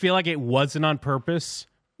 and I feel like it wasn't on purpose.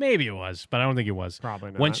 Maybe it was, but I don't think it was.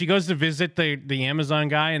 Probably not. When she goes to visit the Amazon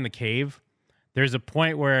guy in the cave, there's a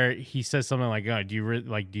point where he says something like, "Oh, do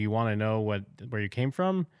you want to know where you came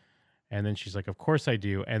from?" And then she's like, "Of course I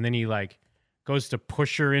do." And then he like goes to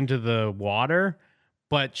push her into the water,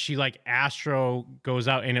 but she like astro goes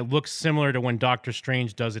out, and it looks similar to when Doctor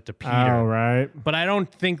Strange does it to Peter. Oh, right. But I don't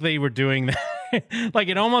think they were doing that. Like,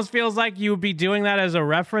 it almost feels like you would be doing that as a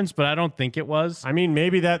reference, but I don't think it was. I mean,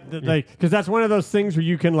 maybe like, because that's one of those things where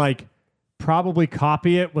you can like probably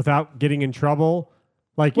copy it without getting in trouble.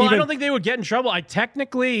 Like, Well, even, I don't think they would get in trouble. I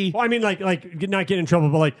technically... Well, I mean, like not get in trouble,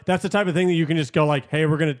 but like that's the type of thing that you can just go like, hey,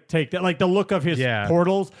 we're gonna take that. Like the look of his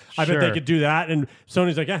portals, I bet they Sure. could do that. And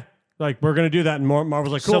Sony's like, yeah, like we're gonna do that. And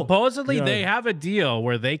Marvel's like, cool. Supposedly, Yeah. they have a deal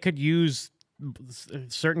where they could use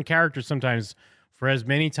certain characters sometimes for as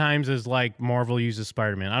many times as like Marvel uses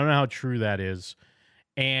Spider-Man. I don't know how true that is.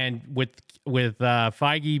 And with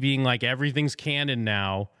Feige being like everything's canon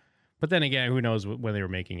now, but then again, who knows when they were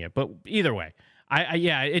making it? But either way,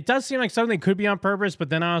 yeah, it does seem like something could be on purpose. But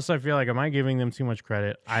then also I feel like, am I giving them too much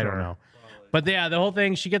credit? I don't know. But yeah, the whole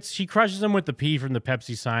thing, she crushes him with the P from the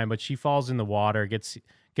Pepsi sign, but she falls in the water, gets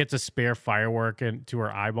a spare firework into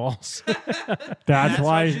her eyeballs. That's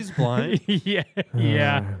why she's blind.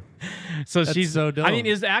 yeah. So That's she's so dumb. I mean,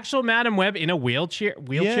 is the actual Madam Web in a wheelchair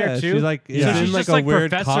Yeah, too? she's like, So she's in like just a like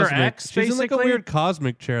weird Professor cosmic. X, She's in like a basically? weird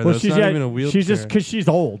cosmic chair. Well, Though. It's not even a wheelchair. She's just because she's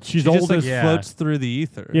old. She's She old just like as floats through the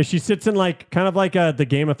ether. Yeah, she sits in like kind of like the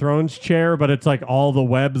Game of Thrones chair, but it's like all the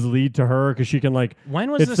webs lead to her because she can like.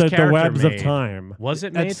 When was it's this the character webs made? of time. Was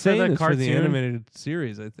it That's made for saying the it's cartoon? for the animated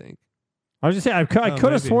series, I think. I was just saying, I could have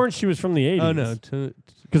maybe. sworn she was from the 80s. Oh no,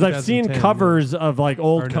 because I've seen 2010, covers of like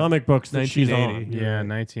old Or no, comic books that she's 1980. on. Yeah,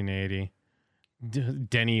 1980.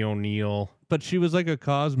 Denny O'Neil. But she was like a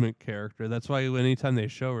cosmic character. That's why anytime they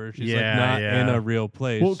show her, she's like Yeah, not yeah. in a real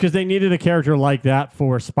place. Well, because they needed a character like that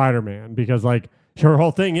for Spider-Man, because like her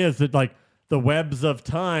whole thing is that like the webs of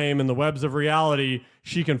time and the webs of reality,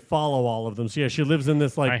 she can follow all of them. So yeah, she lives in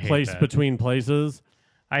this I like hate place that. between places.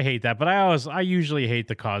 I hate that, but I usually hate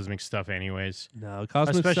the cosmic stuff anyways. No,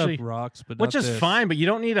 cosmic Especially- stuff rocks, but which not is this. fine, but you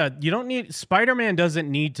don't need Spider-Man doesn't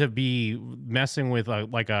need to be messing with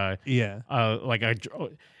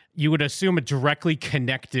you would assume a directly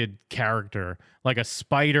connected character, like a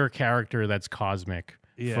spider character that's cosmic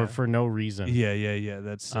Yeah. for no reason. Yeah.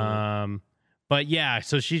 That's But yeah,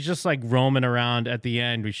 so she's just like roaming around at the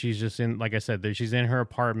end. She's just in, like I said, she's in her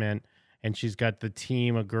apartment and she's got the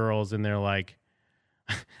team of girls and they're like,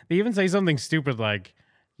 they even say something stupid like,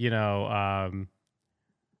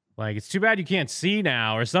 like, it's too bad you can't see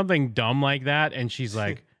now or something dumb like that. And she's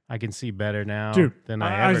like, I can see better now Dude, than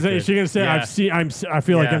I ever could. she's gonna say, Yeah. I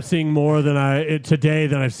feel like Yeah. I'm seeing more than today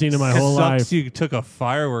than I've seen in my it whole sucks life. you took a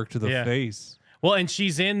firework to the Yeah. face. Well, and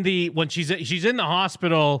she's in the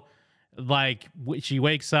hospital, like she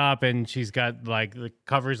wakes up and she's got like the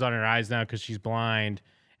covers on her eyes now because she's blind,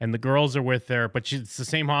 and the girls are with her, but it's the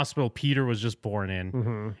same hospital Peter was just born in,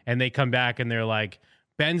 Mm-hmm. and they come back and they're like,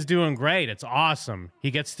 Ben's doing great, it's awesome,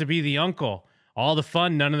 he gets to be the uncle, all the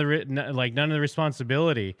fun, none of the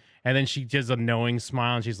responsibility, and then she gives a knowing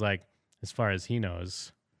smile and she's like, as far as he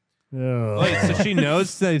knows. Wait, so she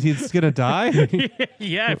knows that he's gonna die?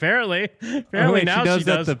 Yeah, apparently Wait, now she knows she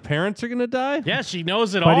that does. the parents are gonna die? Yeah, she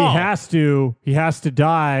knows it But all. he has to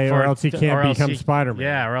die, or else he or can't else become Spider-Man.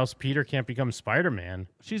 Yeah, or else Peter can't become Spider-Man.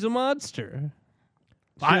 She's a monster.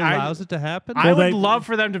 She I- allows it to happen. I would love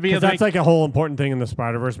for them to be able Because to that's like a whole important thing in the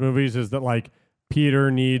Spider-Verse movies is that like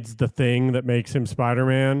Peter needs the thing that makes him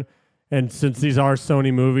Spider-Man. And since these are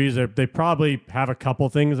Sony movies, they probably have a couple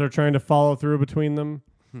things they're trying to follow through between them.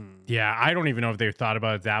 Yeah, I don't even know if they thought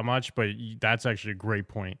about it that much, but that's actually a great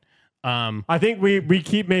point. I think we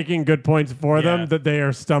keep making good points for them that they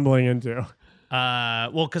are stumbling into.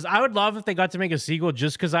 Well, because I would love if they got to make a sequel,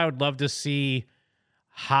 just because I would love to see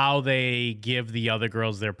how they give the other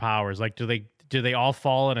girls their powers. Like, do they all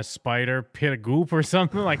fall in a spider pit of goop or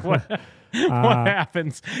something? Like, what what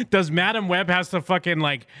happens? Does Madam Web has to fucking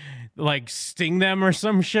like sting them or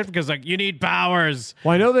some shit because like you need powers?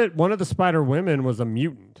 Well, I know that one of the Spider Women was a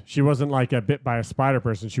mutant. She wasn't like a bit by a spider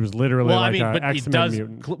person. She was literally an X-Men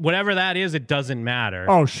mutant. Whatever that is, it doesn't matter.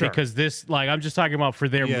 Oh, sure. Because this, like, I'm just talking about for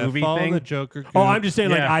their movie thing. The Joker. Oh, I'm just saying,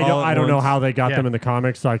 like, I don't know how they got them in the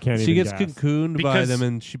comics, so I can't even guess. She gets cocooned by them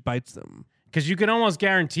and she bites them. Because you can almost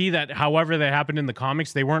guarantee that however they happened in the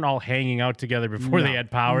comics, they weren't all hanging out together before they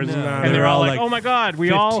had powers. No. And they're all like, oh my God, we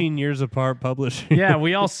 15 years apart publishing. Yeah,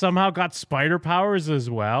 we all somehow got spider powers as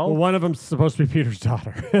well. Well, one of them's supposed to be Peter's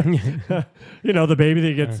daughter. You know, the baby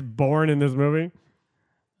that gets born in this movie.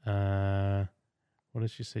 What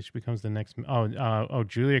does she say? She becomes the next...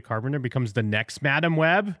 Julia Carpenter becomes the next Madam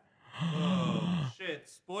Web? Shit,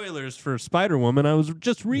 spoilers for Spider-Woman. I was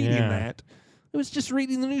just reading that. I was just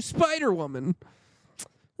reading the new Spider-Woman.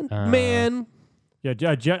 Man.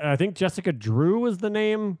 Yeah, I think Jessica Drew was the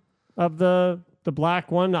name of the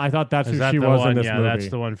black one. I thought that's who she was in this movie. Yeah, that's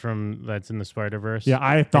the one that's in the Spider-Verse. Yeah,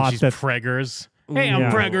 I thought she's Preggers. Hey, I'm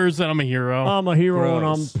Preggers and I'm a hero. I'm a hero and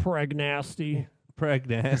I'm pregnasty.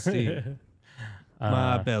 Pregnasty.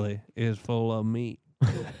 My belly is full of meat.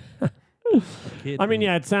 I mean,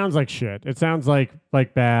 yeah, it sounds like shit. It sounds like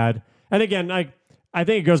bad. And again, I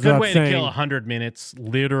think it goes good without way saying, to kill 100 minutes.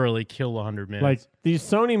 Literally kill 100 minutes. Like, these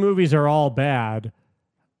Sony movies are all bad.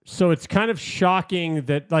 So it's kind of shocking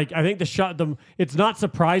that, like, I think it's not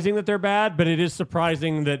surprising that they're bad, but it is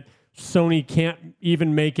surprising that Sony can't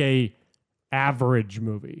even make a average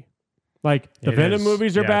movie. Like, the Venom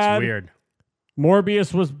movies are bad. It's weird.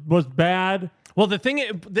 Morbius was bad. Well, the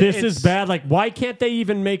thing this is bad. Like, why can't they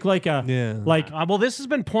even make like a well, this has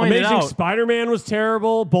been pointed out. Amazing Spider-Man was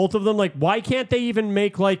terrible. Both of them. Like, why can't they even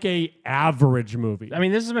make like a average movie? I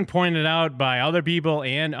mean, this has been pointed out by other people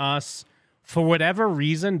and us. For whatever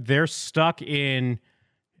reason, they're stuck in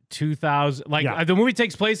 2000. Like, the movie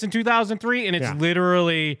takes place in 2003, and it's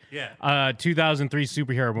literally a 2003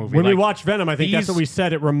 superhero movie. When we watched Venom, I think that's what we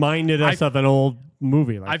said. It reminded us of an old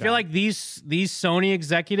movie. I feel like these Sony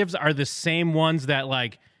executives are the same ones that,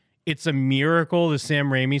 like, it's a miracle the Sam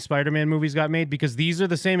Raimi Spider-Man movies got made, because these are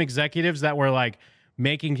the same executives that were like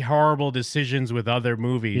making horrible decisions with other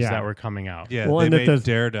movies that were coming out. Yeah, they made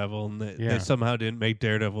Daredevil, and they somehow didn't make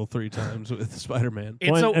Daredevil 3 times with Spider-Man.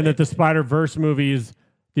 And that the Spider-Verse movies,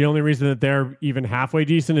 the only reason that they're even halfway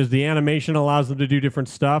decent is the animation allows them to do different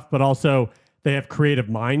stuff, but also they have creative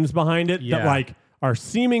minds behind it that, like, are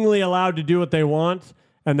seemingly allowed to do what they want.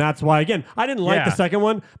 And that's why, again, I didn't like the second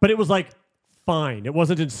one, but it was like fine. It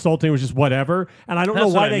wasn't insulting. It was just whatever. And I don't know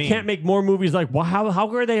why they can't make more movies like, well, how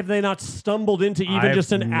have they not stumbled into even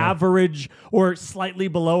just an average or slightly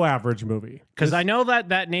below average movie? Because I know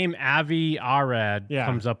that name Avi Arad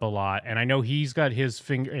comes up a lot. And I know he's got his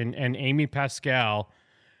finger, and Amy Pascal,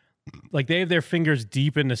 like, they have their fingers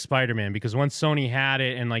deep into Spider-Man, because once Sony had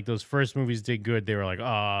it and like those first movies did good, they were like,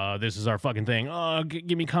 oh, this is our fucking thing. Oh,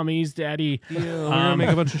 give me cummies, daddy. Yeah, we're gonna make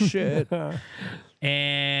a bunch of shit.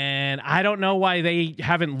 And I don't know why they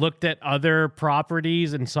haven't looked at other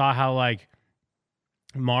properties and saw how, like,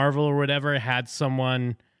 Marvel or whatever had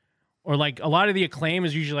someone, or like a lot of the acclaim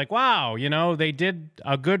is usually like, wow, you know, they did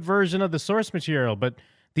a good version of the source material, but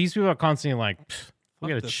these people are constantly like, we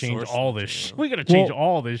got to change all this shit. We got to change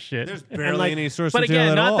all this shit. There's barely any source material.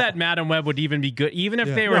 But again, not that Madam Web would even be good, even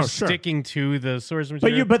if they were sticking to the source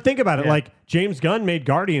material. But think about it. Like, James Gunn made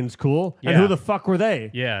Guardians cool, and who the fuck were they?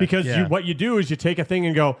 Yeah, because what you do is you take a thing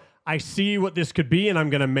and go, I see what this could be, and I'm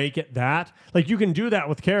going to make it that. Like, you can do that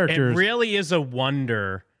with characters. It really is a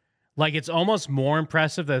wonder. Like, it's almost more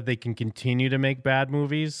impressive that they can continue to make bad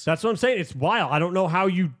movies. That's what I'm saying. It's wild. I don't know how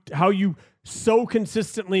you so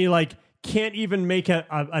consistently, like, can't even make an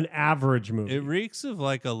average movie. It reeks of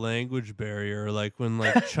like a language barrier, like when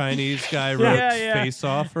like Chinese guy wrote Face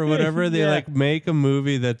Off or whatever. They like make a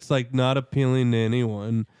movie that's like not appealing to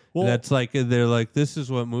anyone. Well, that's like, they're like, this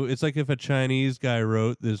is what movie. It's like if a Chinese guy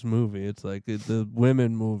wrote this movie, it's like the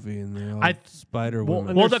women movie and they're all Spider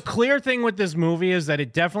Women. Well, the clear thing with this movie is that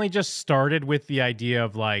it definitely just started with the idea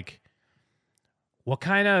of like, what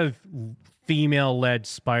kind of female-led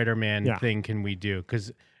Spider-Man thing can we do?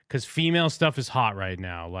 Because female stuff is hot right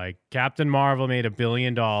now. Like, Captain Marvel made $1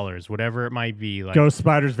 billion, whatever it might be. Like, Ghost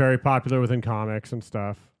Spider's very popular within comics and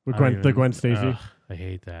stuff. With Gwen Stacy. I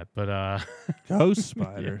hate that, but Ghost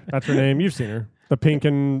Spider. That's her name. You've seen her. The pink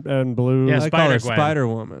and blue. Yeah, I call her Spider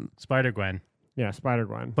Woman. Spider Gwen. Yeah,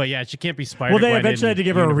 Spider-Gwen. But yeah, she can't be Spider-Gwen. Well, they eventually had to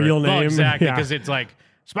give her a real name. Well, exactly, Yeah. because it's like,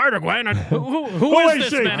 Spider-Gwen? Who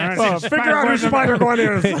is this man? Figure out who Spider-Gwen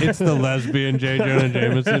is. It's the lesbian J. Jonah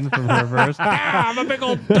Jameson from her verse. I'm a big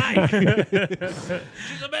old dyke.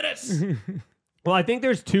 She's a menace. Well, I think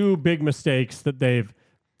there's two big mistakes that they've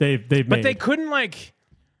made. But they couldn't, like,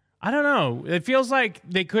 I don't know. It feels like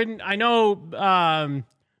they couldn't. I know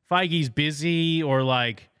Feige's busy, or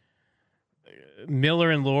like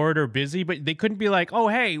Miller and Lord are busy, but they couldn't be like, oh,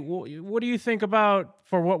 hey, what do you think about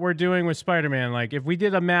for what we're doing with Spider-Man? Like, if we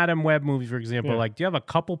did a Madam Web movie, for example, like, do you have a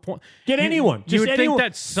couple points? Get anyone. You Just would anyone,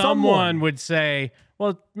 think that someone would say,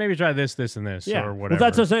 well, maybe try this, and this, or whatever. Well,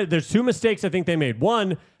 that's what I'm saying. There's two mistakes I think they made.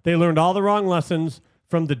 One, they learned all the wrong lessons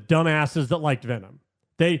from the dumbasses that liked Venom.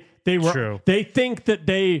 They were True. They think that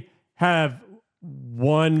they have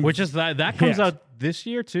one, which is that comes out this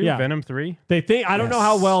year too. Yeah. Venom 3. They think I don't know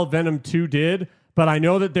how well Venom 2 did, but I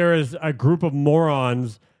know that there is a group of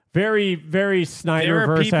morons, very very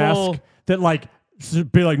Snyderverse-esque, that like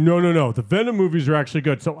be like, no, the Venom movies are actually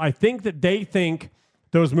good. So I think that they think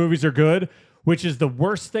those movies are good, which is the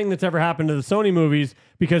worst thing that's ever happened to the Sony movies,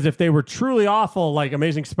 because if they were truly awful, like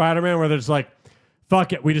Amazing Spider-Man, where there's like,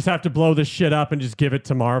 fuck it, we just have to blow this shit up and just give it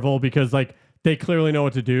to Marvel because like they clearly know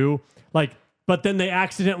what to do. Like, but then they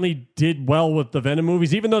accidentally did well with the Venom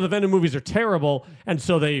movies, even though the Venom movies are terrible, and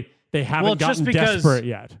so they haven't gotten desperate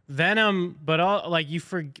yet. Venom, but all like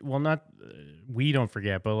not we don't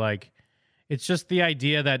forget, but like it's just the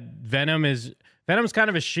idea that Venom's kind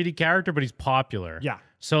of a shitty character, but he's popular. Yeah.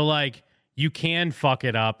 So like you can fuck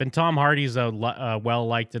it up, and Tom Hardy's a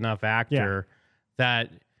well-liked enough actor that,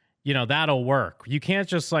 you know, that'll work. You can't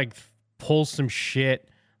just like pull some shit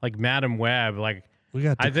like Madam Web. Like, we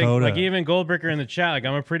got I Dakota. think like even Goldbricker in the chat, like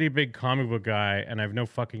I'm a pretty big comic book guy and I have no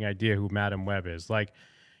fucking idea who Madam Web is. Like,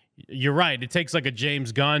 you're right. It takes like a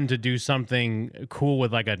James Gunn to do something cool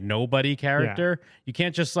with like a nobody character. Yeah. You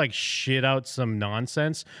can't just like shit out some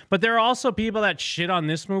nonsense. But there are also people that shit on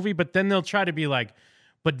this movie, but then they'll try to be like,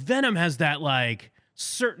 but Venom has that like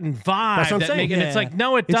certain vibe. That's what I'm saying. It's like,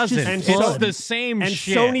 no, it doesn't. It's the same and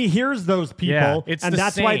shit. Sony hears those people, it's and the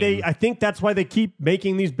that's same. why I think that's why they keep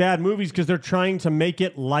making these bad movies, because they're trying to make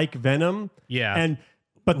it like Venom. Yeah.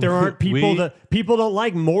 But there aren't people people don't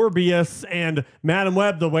like Morbius and Madam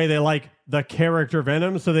Web the way they like the character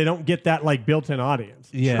Venom, so they don't get that like built-in audience.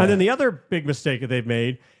 Yeah. And then the other big mistake that they've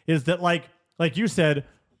made is that like you said,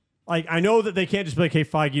 like, I know that they can't just be like, hey,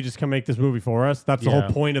 Feige, just come make this movie for us. That's the whole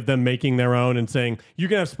point of them making their own and saying, you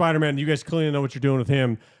can have Spider-Man, you guys clearly know what you're doing with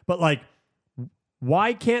him. But, like,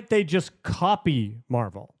 why can't they just copy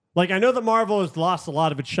Marvel? Like, I know that Marvel has lost a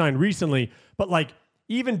lot of its shine recently, but, like,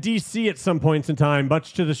 even DC at some points in time,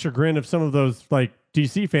 much to the chagrin of some of those, like,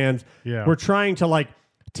 DC fans, were trying to, like,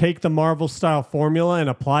 take the Marvel-style formula and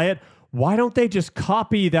apply it. Why don't they just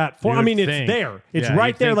copy that? I mean, it's there. It's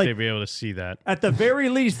right there. Like, they'd be able to see that. At the very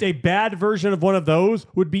least, a bad version of one of those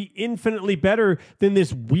would be infinitely better than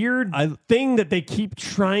this weird thing that they keep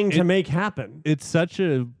trying to make happen. It's such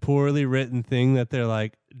a poorly written thing that they're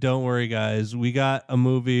like, don't worry, guys. We got a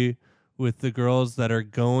movie with the girls that are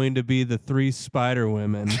going to be the 3 Spider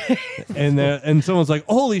Women. and someone's like,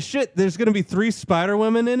 holy shit, there's going to be 3 Spider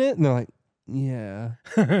Women in it? And they're like, yeah.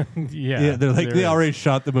 Yeah. They're like, they already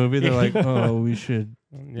shot the movie. They're like, oh, we should.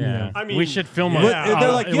 Yeah. I mean, we should film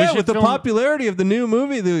They're like, with the popularity of the new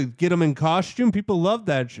movie, they get them in costume. People love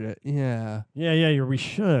that shit. Yeah. Yeah, we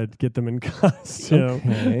should get them in costume.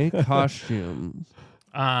 Okay, costumes.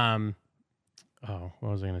 Oh,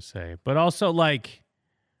 what was I going to say? But also, like,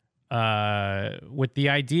 with the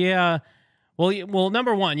idea, well,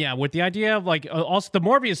 number one, with the idea of, like, also the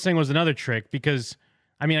Morbius thing was another trick because,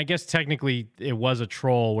 I mean, I guess technically it was a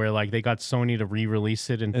troll where, like, they got Sony to re-release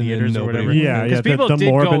it in theaters or whatever. Yeah, because people the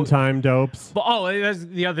did Morbin time dopes. But, that's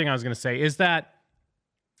the other thing I was going to say is that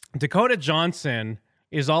Dakota Johnson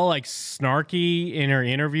is all, like, snarky in her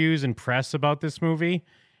interviews and press about this movie.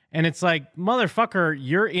 And it's like, motherfucker,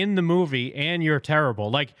 you're in the movie and you're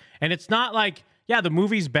terrible. Like, and it's not like, yeah, the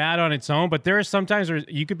movie's bad on its own, but there are sometimes where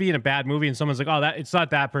you could be in a bad movie and someone's like, oh, it's not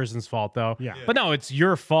that person's fault, though. Yeah. But no, it's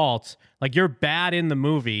your fault. Like, you're bad in the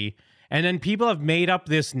movie. And then people have made up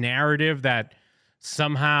this narrative that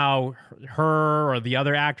somehow her or the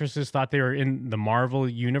other actresses thought they were in the Marvel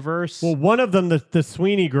universe. Well, one of them, the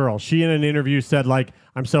Sweeney girl, she in an interview said, like,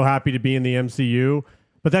 I'm so happy to be in the MCU.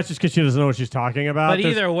 But that's just because she doesn't know what she's talking about. But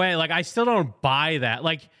either way, like, I still don't buy that.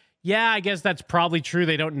 Like, yeah, I guess that's probably true.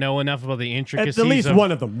 They don't know enough about the intricacies. At least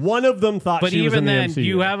one of them. One of them thought she was in the MCU. But even then,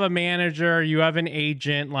 you have a manager, you have an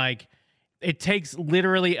agent. Like, it takes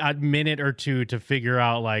literally a minute or two to figure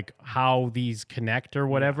out, like, how these connect or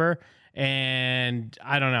whatever. And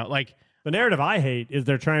I don't know. Like, The narrative I hate is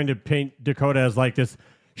they're trying to paint Dakota as like this.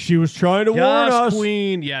 She was trying to warn Yes, us.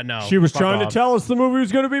 Queen. Yeah, no. She was Fuck trying off. to tell us the movie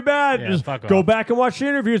was going to be bad. Yeah, Just fuck go off. back and watch the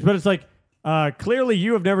interviews. But it's like, clearly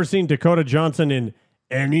you have never seen Dakota Johnson in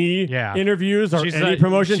any interviews or She's any the-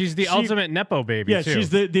 promotion. She's the ultimate Nepo baby, Yeah, too. she's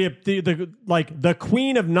the like the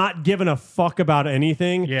queen of not giving a fuck about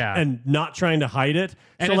anything and not trying to hide it.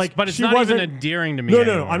 And so it's- like, but it's she not even wasn't endearing to me No,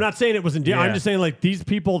 anymore. I'm not saying it was endearing. I'm Yeah. just saying like these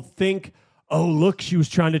people think, oh look, she was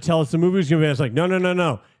trying to tell us the movie was going to be. It's like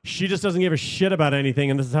no. She just doesn't give a shit about anything,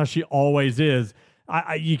 and this is how she always is.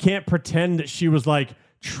 You can't pretend that she was like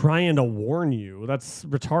trying to warn you. That's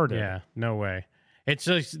retarded. Yeah, no way. It's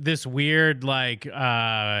just this weird, like,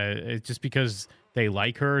 it's just because they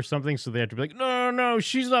like her or something, so they have to be like, no,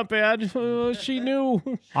 she's not bad. She knew.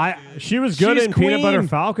 She was good She's in Peanut Butter queen.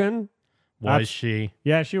 Falcon. Was she?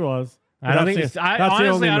 Yeah, she was. I don't think. That's the Honestly,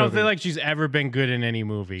 only I don't movie. feel like she's ever been good in any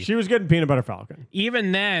movie. She was good in Peanut Butter Falcon.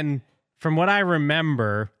 Even then, from what I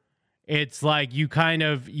remember, it's like you'd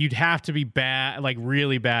have to be bad, like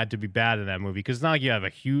really bad, to be bad in that movie, because it's not like you have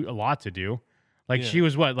a lot to do. Like she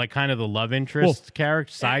was what, like kind of the love interest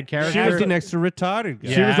character, side character. She was next to retarded guy.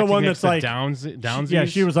 She was the acting one next that's to like Downsies. Yeah,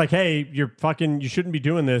 she was like, "Hey, you shouldn't be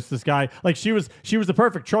doing this." This guy, like, she was the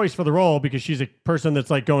perfect choice for the role because she's a person that's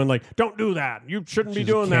like going like, "Don't do that. You shouldn't be She's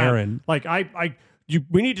doing Karen. that." Like,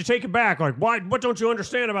 we need to take it back. Like, why? What don't you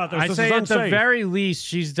understand about this? I'd This say is at unsafe. the very least,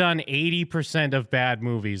 she's done 80% of bad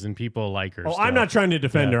movies, and people like her. Oh, still. I'm not trying to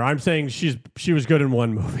defend her. I'm saying she was good in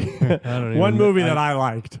one movie. One movie that I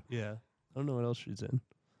liked. Yeah. I don't know what else she's in.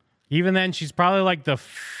 Even then, she's probably like the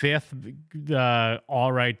fifth all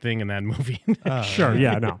right thing in that movie. Sure,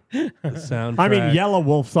 yeah, no. The soundtrack. I mean, Yellow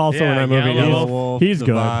Wolf's also in that movie. Yellow Wolf, He's the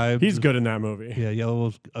good. vibes. He's good in that movie. Yeah, Yellow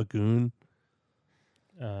Wolf's a goon.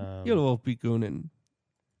 Yellow Wolf be gooning.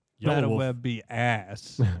 Yellow Madam Wolf. Web be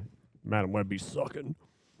ass. Madam Web be sucking.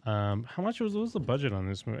 How much was the budget on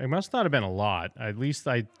this movie? It must not have been a lot. At least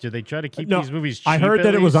did they try to keep No, these movies cheap? I heard at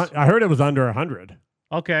that it was. least? I heard it was under 100.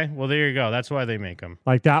 Okay, well there you go. That's why they make them.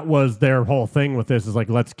 Like that was their whole thing with this is like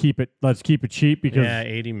let's keep it cheap because Yeah,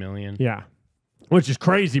 80 million. yeah, which is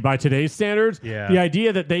crazy by today's standards. Yeah. The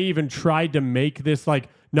idea that they even tried to make this like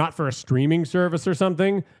not for a streaming service or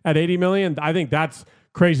something at 80 million, I think that's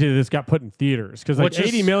crazy that this got put in theaters because like Which is-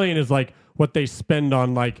 80 million is like what they spend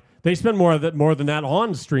on like they spend more than that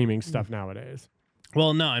on streaming stuff nowadays.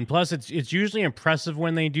 Well, no, and plus it's usually impressive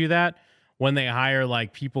when they do that. When they hire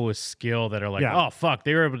like people with skill that are like, Yeah. oh fuck,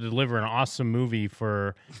 they were able to deliver an awesome movie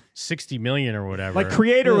for 60 million or whatever. Like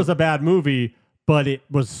Creator was a bad movie, but it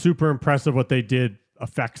was super impressive what they did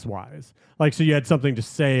effects wise. Like, so you had something to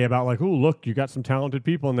say about like, oh, look, you got some talented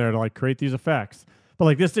people in there to like create these effects. But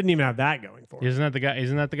like this didn't even have that going for it. Isn't that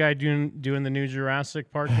the guy doing the new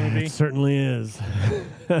Jurassic Park movie? It certainly is.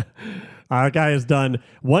 That guy has done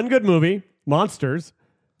one good movie, Monsters,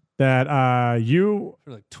 that you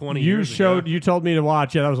For like 20 you years showed ago. you told me to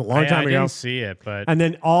watch. Yeah, that was a long time I ago. didn't see it, but And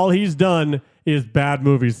then all he's done is bad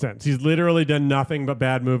movies since. He's literally done nothing but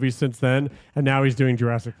bad movies since then, and now he's doing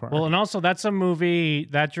Jurassic Park. well, and also that's a movie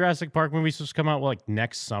that Jurassic Park movie supposed to come out like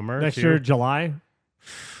next summer. Next too. year, July.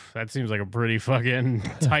 That seems like a pretty fucking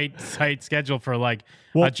tight schedule for like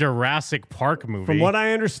Well, a Jurassic Park movie. From what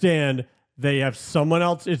I understand, they have someone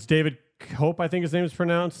else. It's David Cope, I think his name is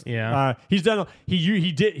pronounced. Yeah. He's done.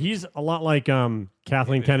 He's a lot like Kathleen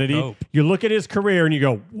David Kennedy. Cope. You look at his career and you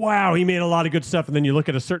go, "Wow, he made a lot of good stuff." And then you look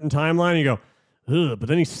at a certain timeline and you go, "Ugh." But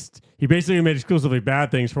then he basically made exclusively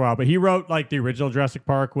bad things for a while. But he wrote like the original Jurassic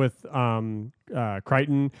Park with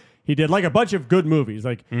Crichton. He did like a bunch of good movies.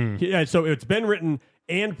 Like so, it's been written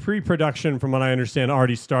and pre-production, from what I understand,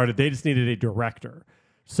 already started. They just needed a director.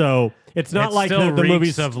 So it's not It like still the reeks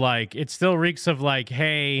movies of like it still reeks of like,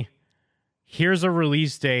 hey, here's a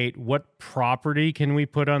release date. What property can we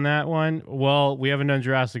put on that one? Well, we haven't done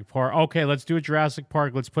Jurassic Park. Okay, let's do a Jurassic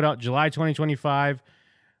Park. Let's put out July 2025.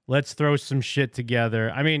 Let's throw some shit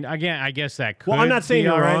together. I mean, again, I guess that could. Well, I'm not saying be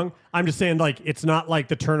you're all right. wrong. I'm just saying, like, it's not like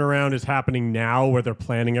the turnaround is happening now where they're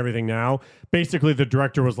planning everything now. Basically, the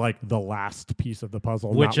director was like the last piece of the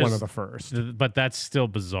puzzle, Which not one is- of the first. But that's still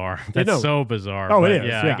bizarre. I That's know. so bizarre. Oh, But it is,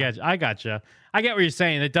 Yeah, yeah. I gotcha. I get what you're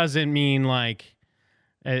saying. It doesn't mean like.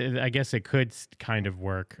 I guess it could kind of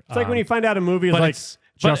work. It's like when you find out a movie is but like it's-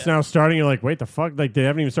 just but- now starting, you're like, wait, the fuck? Like, they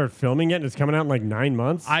haven't even started filming yet, and it's coming out in like 9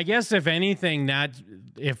 months? I guess if anything, that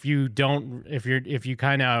if you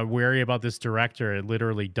kind of wary about this director, it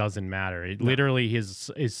literally doesn't matter. It literally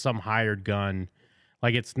is some hired gun.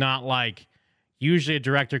 Like it's not like usually a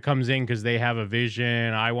director comes in because they have a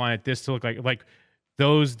vision. I wanted this to look like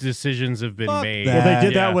those decisions have been made. Well, they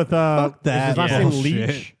did that with Fuck that is his last name bullshit.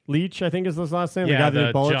 Leach. Leach, I think is his last name. Yeah, the guy that the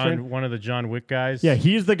did Bullet Train. one of the John Wick guys. Yeah,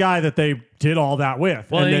 he's the guy that they did all that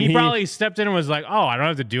with. Well, and then he probably stepped in and was like, "Oh, I don't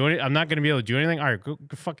have to do it. I'm not going to be able to do anything. All right, go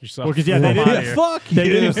fuck yourself." Well, because they I'm outta didn't. here." Fuck They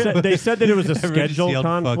you. didn't. They said that it was a Everyone just schedule yelled,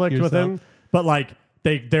 "Fuck conflict with yourself." him, but like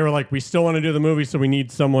they were like, we still want to do the movie, so we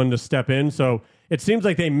need someone to step in. So it seems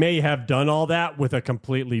like they may have done all that with a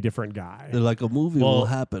completely different guy. They're like, a movie Well- will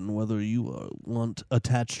happen whether you want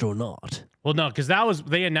attached or not. Well, no, because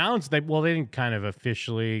they announced they didn't kind of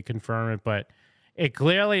officially confirm it, but it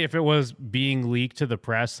clearly, if it was being leaked to the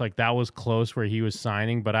press, like that was close where he was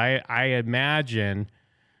signing. But I imagine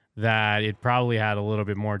that it probably had a little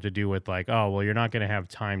bit more to do with like, oh, well, you're not going to have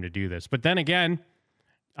time to do this. But then again,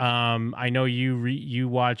 I know you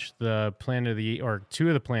watched the Planet of the or two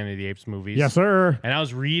of the Planet of the Apes movies. Yes, sir. And I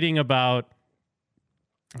was reading about.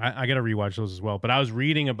 I got to rewatch those as well. But I was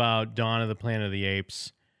reading about Dawn of the Planet of the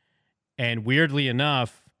Apes. And weirdly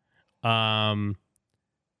enough, the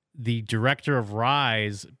director of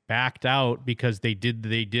Rise backed out because they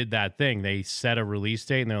did that thing. They set a release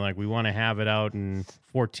date and they're like, we want to have it out in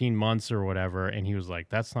 14 months or whatever. And he was like,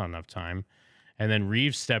 that's not enough time. And then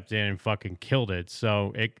Reeves stepped in and fucking killed it.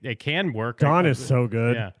 So it can work. Don is so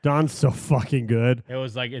good. Yeah. Don's so fucking good. It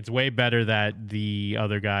was like, it's way better that the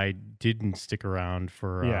other guy didn't stick around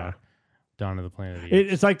for Dawn of the Planet of the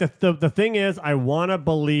Apes. It's like the thing is, I want to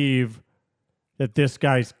believe that this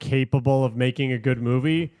guy's capable of making a good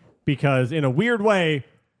movie because, in a weird way,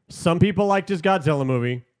 some people liked his Godzilla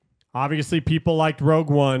movie. Obviously, people liked Rogue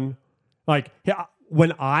One. Like,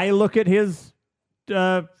 when I look at his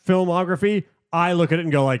filmography, I look at it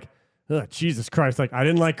and go like, ugh, Jesus Christ! Like, I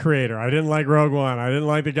didn't like Creator. I didn't like Rogue One. I didn't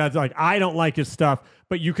like the Godzilla. Like, I don't like his stuff.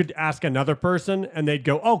 But you could ask another person, and they'd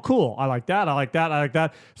go, "Oh, cool! I like that. I like that. I like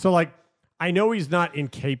that." So, like, I know he's not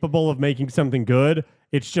incapable of making something good.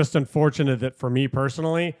 It's just unfortunate that for me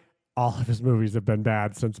personally, all of his movies have been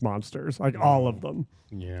bad since Monsters. Like all of them.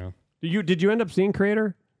 Yeah. Did you end up seeing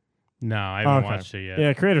Creator? No, I haven't watched it yet.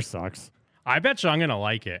 Yeah, Creator sucks. I bet you I'm gonna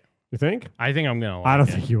like it. You think? I think I'm gonna like it. I don't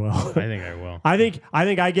think you will. I think I will. I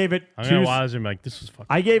think I gave it I'm 2. gonna watch it and be like, this was fucking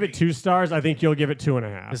I gave it 2 stars. I think you'll give it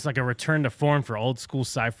 2.5. It's like a return to form for old school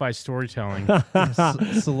sci-fi storytelling.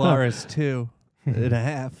 Solaris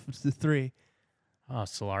 2.5 to 3. Oh,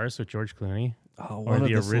 Solaris with George Clooney. Oh, or one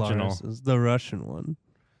the of the original. Solarises, the Russian one,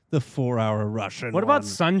 the 4-hour Russian. What about one.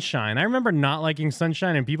 Sunshine? I remember not liking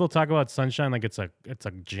Sunshine, and people talk about Sunshine like it's a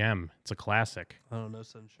gem. It's a classic. I don't know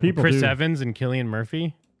Sunshine. People Chris do. Evans and Cillian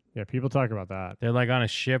Murphy. Yeah, people talk about that. They're like on a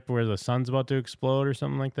ship where the sun's about to explode or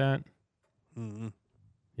something like that. Mm-hmm.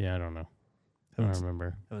 Yeah, I don't know. I don't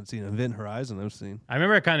remember. Haven't seen Event Horizon. I've seen. I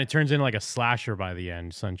remember it kind of turns into like a slasher by the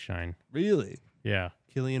end. Sunshine. Really? Yeah.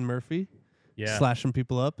 Cillian Murphy. Yeah. Slashing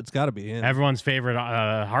people up. It's got to be him. Everyone's favorite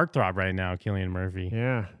heartthrob right now, Cillian Murphy.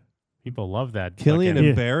 Yeah. People love that. Killian fucking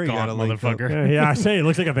and Barry gaunt got a link up. motherfucker. Yeah, I say he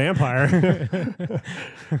looks like a vampire.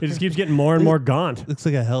 He just keeps getting more and more gaunt. Looks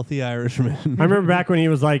like a healthy Irishman. I remember back when he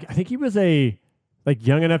was like, I think he was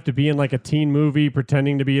young enough to be in like a teen movie,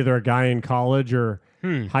 pretending to be either a guy in college or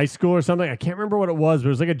high school or something. I can't remember what it was, but it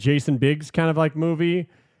was like a Jason Biggs kind of like movie,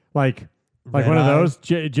 like Red one of Eye? those.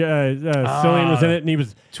 Cillian was in it, and he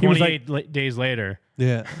was 28 days later.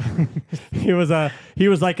 Yeah. he was the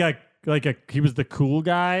cool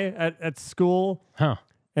guy at school. Huh.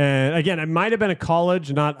 And again, it might have been a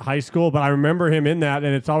college, not high school, but I remember him in that.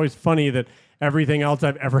 And it's always funny that everything else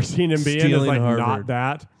I've ever seen him be in is Stealing like not Harvard.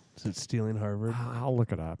 that. Is it Stealing Harvard? I'll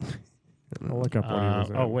look it up. I'll look up what he was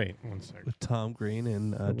in. Oh, wait. One second. With Tom Green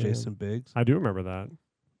and Jason Biggs. I do remember that.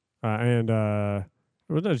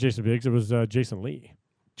 It wasn't Jason Biggs. It was Jason Lee.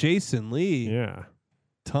 Jason Lee. Yeah.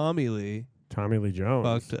 Tommy Lee. Tommy Lee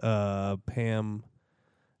Jones. Fucked Pam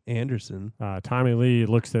Anderson. Tommy Lee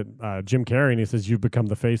looks at Jim Carrey and he says, "You've become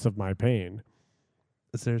the face of my pain."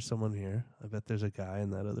 Is there someone here? I bet there's a guy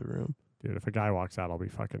in that other room. Dude, if a guy walks out,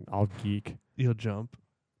 I'll geek. You'll jump.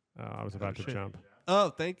 I was about to jump. Oh,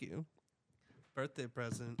 thank you. Birthday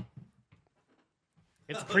present.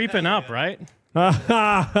 It's creeping up, right?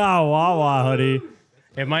 Wawa hoodie.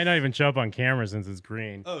 It might not even show up on camera since it's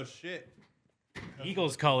green. Oh, shit.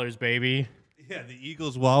 Eagles colors, baby. Yeah, the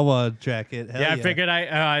Eagles Wawa jacket. Hell I figured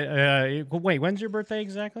wait, when's your birthday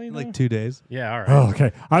exactly? Like though? 2 days. Yeah, all right. Oh,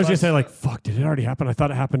 okay. I was gonna say like, fuck, did it already happen? I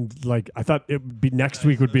thought it happened I thought it would be next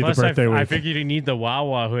week would be Plus, the birthday week. I figured you need the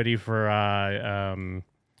Wawa hoodie for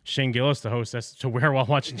Shane Gillis to host us to wear while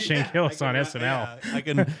watching Shane Gillis on SNL. Yeah, I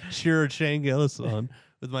can cheer Shane Gillis on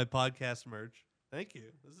with my podcast merch. Thank you.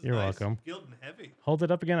 This is You're nice. welcome. Gildan heavy. Hold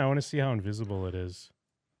it up again. I want to see how invisible it is.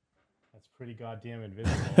 That's pretty goddamn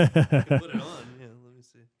invisible. I can put it on. Yeah, let me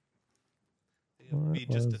see. be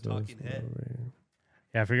just a talking head.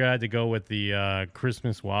 Yeah, I figured I had to go with the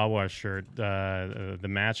Christmas Wawa shirt, the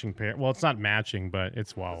matching pair. Well, it's not matching, but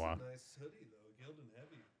it's Wawa.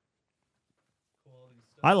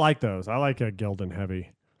 I like those. I like a Gildan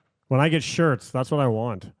Heavy. When I get shirts, that's what I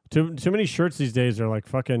want. Too many shirts these days are like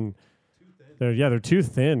fucking. They're too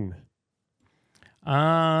thin.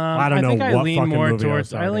 I don't know think what I lean fucking more movie I was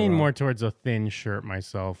towards. I talking lean about. more towards a thin shirt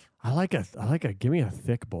myself. I like a. Give me a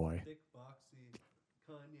thick boy.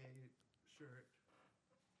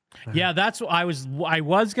 Yeah, that's what I was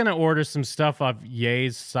gonna order some stuff off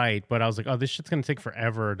Ye's site, but I was like, oh, this shit's gonna take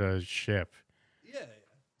forever to ship. Yeah,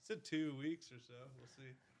 it's 2 weeks or so. We'll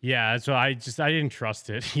see. Yeah, so I didn't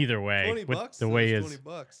trust it either way. $20. The way Those is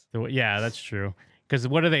 $20. Yeah, that's true. Because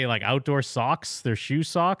what are they like? Outdoor socks? They're shoe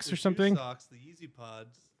socks or something? Shoe socks, the Easy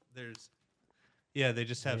Pods. They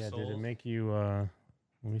just have soles. Did it make you? Let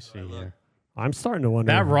me see here. I'm starting to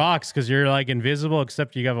wonder. That rocks because you're like invisible,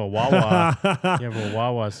 except you have a Wawa. You have a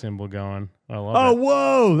Wawa symbol going. I love it.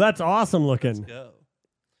 Whoa, that's awesome looking. Let's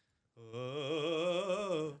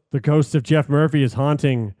go. The ghost of Jeff Murphy is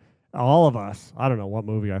haunting all of us. I don't know what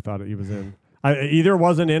movie I thought he was in. I either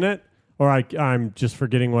wasn't in it, or I'm just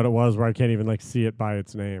forgetting what it was, where I can't even like see it by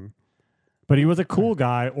its name. But he was a cool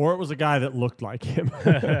guy, or it was a guy that looked like him.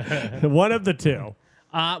 One of the two.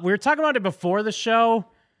 We were talking about it before the show.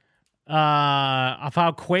 Of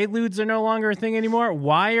how Quaaludes are no longer a thing anymore.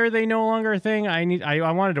 Why are they no longer a thing?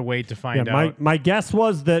 I wanted to wait to find out. My guess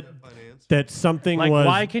was that something like, was.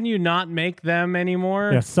 why can you not make them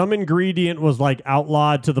anymore? Yeah, some ingredient was like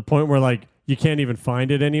outlawed to the point where like you can't even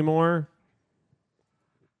find it anymore.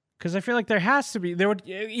 Because I feel like there has to be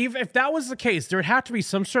if that was the case, there would have to be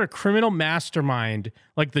some sort of criminal mastermind,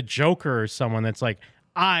 like the Joker or someone that's like,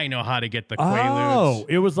 I know how to get the Quaaludes.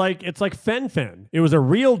 Oh, it's like fen-phen. It was a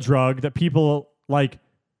real drug that people like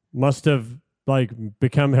must have like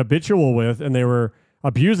become habitual with, and they were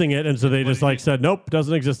abusing it, and so they just like said, nope,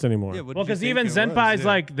 doesn't exist anymore. Well, because even Zenpai's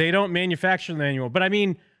like, they don't manufacture them anymore. But I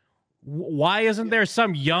mean, why isn't there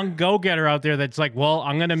some young go-getter out there that's like, well,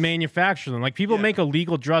 I'm going to manufacture them? Like, people make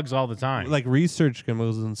illegal drugs all the time. Like research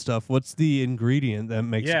chemicals and stuff. What's the ingredient that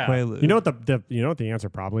makes Quaalude? You know what the answer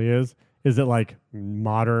probably is? Is it like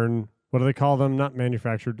modern? What do they call them? Not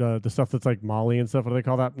manufactured. The stuff that's like Molly and stuff. What do they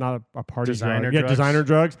call that? Not a party Designer drug. drugs? Yeah, designer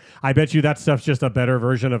drugs. I bet you that stuff's just a better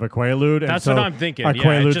version of a Quaalude. That's and so what I'm thinking. A Yeah,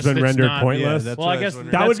 Quaalude's it's been rendered not, pointless. Well, I guess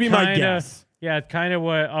that would be my guess. Yeah, it's kind of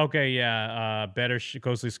what. Okay, yeah.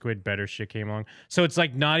 Ghostly Squid, better shit came along. So it's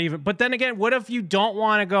like not even. But then again, what if you don't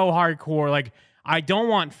want to go hardcore? Like, I don't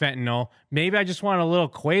want fentanyl. Maybe I just want a little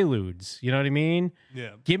Quaaludes. You know what I mean?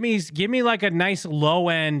 Yeah. Give me like a nice low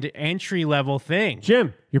end entry level thing.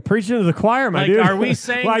 Jim, you're preaching to the choir, my Like, dude. are we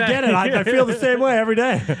saying well, I that- get it. I feel the same way every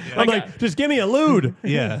day. I'm like, just give me a lewd.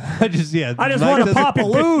 Yeah. I just want to pop a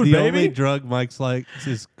lewd, the baby. only drug Mike's likes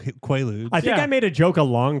is Quaaludes. I think I made a joke a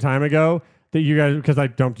long time ago that you guys, because I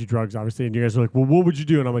don't do drugs, obviously, and you guys are like, well, what would you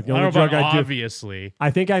do? And I'm like, the I only don't know drug about I do. obviously.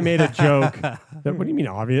 I think I made a joke. What do you mean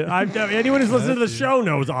obvious? Anyone who's listened to the show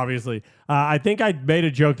knows, obviously. I think I made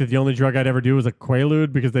a joke that the only drug I'd ever do was a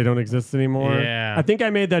Quaalude because they don't exist anymore. Yeah. I think I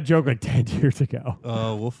made that joke like 10 years ago.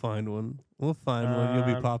 Oh, we'll find one. We'll find one.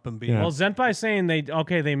 You'll be popping beans. Well, Zenpai's saying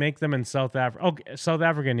they make them in South Africa. Okay, South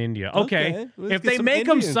Africa and India. Okay. Let's If get they some make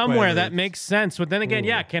them Indian somewhere, Quaaludes. that makes sense. But then again,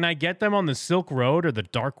 can I get them on the Silk Road or the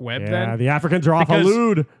dark web Yeah, then? the Africans are off a Because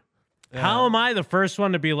lewd. How am I the first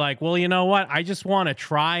one to be like, well, you know what? I just want to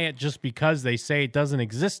try it just because they say it doesn't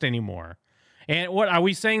exist anymore. And what are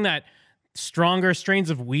we saying, that stronger strains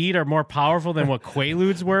of weed are more powerful than what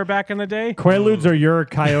Quaaludes were back in the day? Quaaludes are your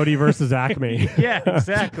Coyote versus Acme. Yeah,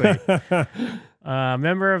 exactly.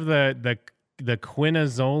 Member of the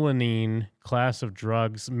quinazolinine class of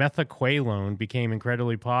drugs, methaqualone became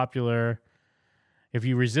incredibly popular. If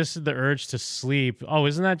you resisted the urge to sleep,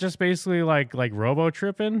 isn't that just basically like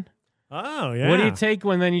robo-tripping? Oh, yeah. What do you take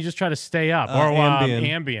when then you just try to stay up? Or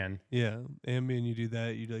Ambien. Yeah, Ambien. You do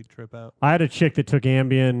that, you like trip out. I had a chick that took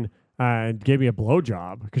Ambien and gave me a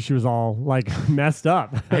blowjob because she was all like messed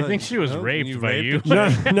up. I think she was raped by you. No.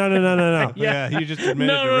 Yeah, you just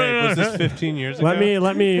admitted to rape. Was this 15 years ago?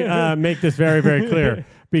 Let me make this very, very clear,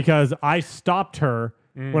 because I stopped her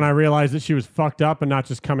when I realized that she was fucked up and not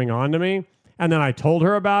just coming on to me. And then I told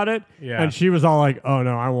her about it, Yeah. and she was all like, "Oh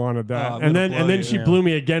no, I wanted that." I'm and gonna then blow you. she blew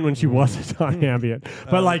me again when she wasn't on Ambien.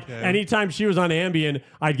 But like Okay. anytime she was on Ambien,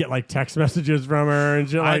 I'd get like text messages from her and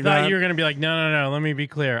shit I like thought that. you were gonna be like, no. Let me be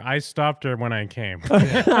clear. I stopped her when I came.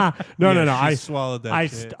 No. She I swallowed that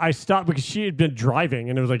shit. I stopped because she had been driving,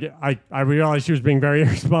 and it was like I realized she was being very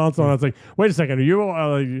irresponsible. And I was like, "Wait a second, are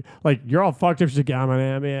you like you're all fucked up?" She's like, "Yeah, I'm on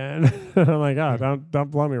Ambien." I'm like, "Oh,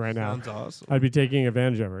 don't blow me right now." Sounds awesome. I'd be taking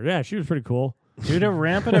advantage of her. Yeah, she was pretty cool. Due to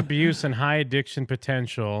rampant abuse and high addiction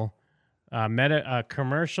potential,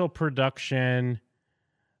 commercial production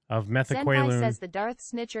of Senpai methaqualone. says the Darth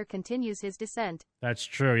Snitcher continues his descent. That's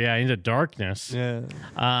true. Yeah, into darkness. Yeah.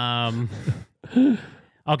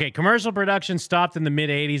 Okay, commercial production stopped in the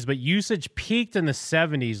mid 80s, but usage peaked in the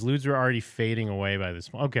 70s. Ludes were already fading away by this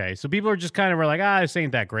point. Okay, so people are just kind of were like, this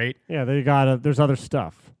ain't that great. Yeah, they got there's other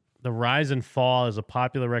stuff. The rise and fall is a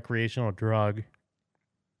popular recreational drug.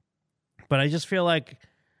 But I just feel like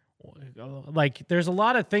there's a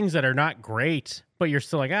lot of things that are not great, but you're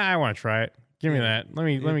still like, I want to try it. Give me that. Let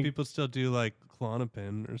me. People still do like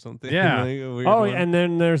Klonopin or something. Yeah. Like a weird Oh, one. and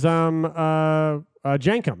then there's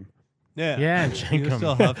Jankum. Yeah. Jankum. You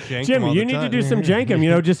still huff Jankum Jim, all you the need to time. do some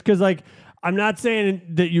Jankum, just because, like, I'm not saying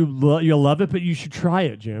that you'll love it, but you should try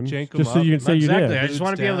it, Jim. Jankum just so up. you can say Exactly. you did. I just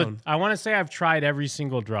want to be able to. down. I want to say I've tried every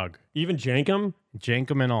single drug, Even Jankum?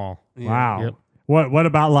 Jankum and all. Wow. Yep. What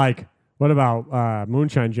about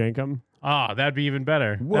Moonshine Jankum? Oh, that'd be even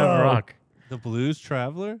better. That'd Whoa. rock. The Blues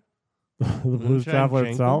Traveler? The Blues Moonshine Traveler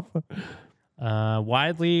Jankum? itself?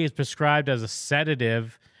 Widely is prescribed as a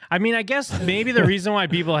sedative. I mean, I guess maybe the reason why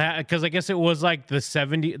people because I guess it was like the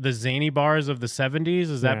zany bars of the 70s.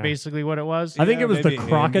 Is that Yeah. basically what it was? I think it was the maybe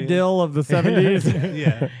crocodile of the 70s.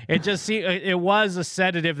 Yeah. It was a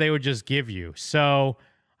sedative they would just give you. So,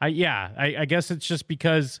 I guess it's just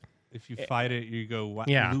because If you fight it, you go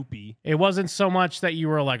Yeah. loopy. it wasn't so much that you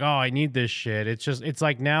were like, oh, I need this shit. It's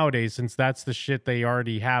like nowadays, since that's the shit they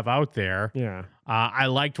already have out there. Yeah. I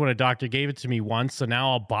liked when a doctor gave it to me once, so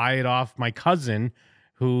now I'll buy it off my cousin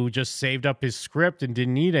who just saved up his script and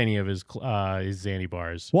didn't need any of his Xanny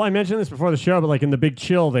bars. Well, I mentioned this before the show, but like in the Big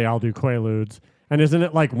Chill, they all do Quaaludes. And isn't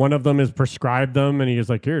it like one of them is prescribed them and he's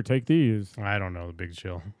like, here, take these? I don't know the Big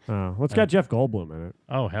Chill. Oh, well, it's got Jeff Goldblum in it.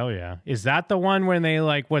 Oh, hell yeah. Is that the one when they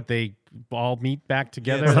they all meet back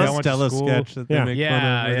together? Yeah, They the all went to Stella school? sketch that they make fun of.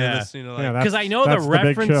 Yeah, where they're yeah. listening to, like, Yeah, Because I know the that's the Big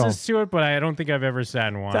references Chill. to it, but I don't think I've ever sat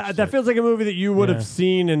and watched That it. feels like a movie that you would have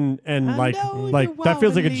seen and like that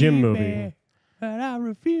feels like a gym movie. But I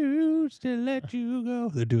refuse to let you go.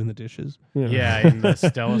 They're doing the dishes. Yeah, in the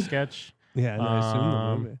Stella sketch. Yeah, and I assume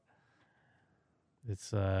the movie.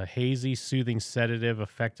 It's a hazy, soothing sedative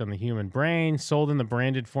effect on the human brain, sold in the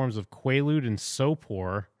branded forms of Quaalude and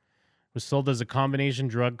Sopor. Was sold as a combination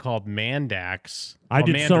drug called Mandax. I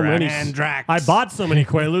did so many. I bought so many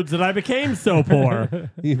Quaaludes that I became so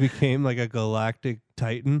poor. You became like a galactic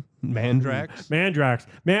titan, Mandrax. Mandrax.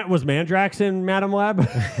 Was Mandrax in Madam Web?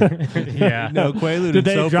 Yeah. No, Quaalude Did and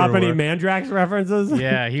they Soper drop any were. Mandrax references?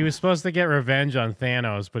 Yeah, he was supposed to get revenge on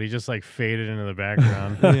Thanos, but he just faded into the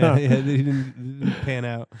background. yeah, he didn't pan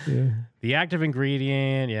out. Yeah. The active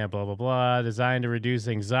ingredient, blah, blah, blah, designed to reduce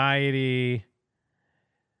anxiety.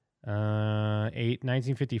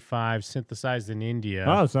 1955, synthesized in India.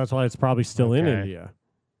 Oh, so that's why it's probably still in Okay. India.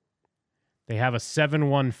 They have a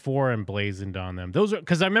 714 emblazoned on them. Those are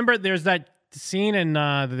because I remember there's that scene in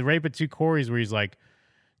the Rape at Two Corys where he's like,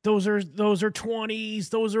 those are 20s,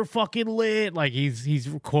 those are fucking lit. Like he's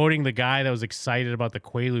quoting the guy that was excited about the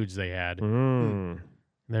Quaaludes they had.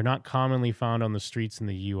 They're not commonly found on the streets in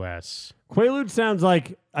the U.S. Quaalude sounds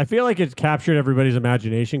like, I feel like it's captured everybody's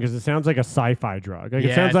imagination because it sounds like a sci-fi drug. Like it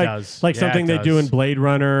Yeah, sounds it like does. like Yeah, something it they do does. in Blade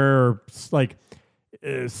Runner or like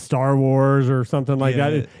Star Wars or something like Yeah,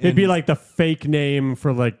 that. It'd be like the fake name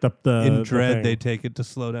for like the In the Dread, thing. they take it to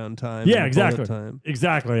slow down time. Yeah, and exactly. bullet time.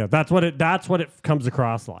 Exactly. Yeah. That's what it comes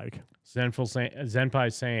across like.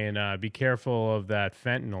 Zenpai saying, be careful of that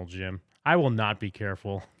fentanyl, Jim. I will not be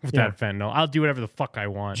careful with Yeah. that fentanyl. I'll do whatever the fuck I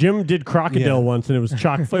want. Jim did crocodile once and it was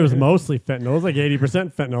chock. It was mostly fentanyl. It was like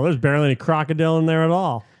 80% fentanyl. There's barely any crocodile in there at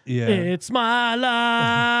all. Yeah. It's my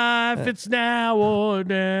life. It's now or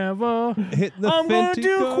never. Hit the I'm gonna do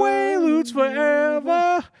Fentico. Quaaludes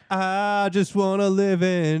forever. I just want to live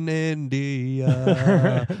in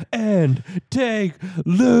India and take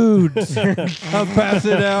lewds. I'm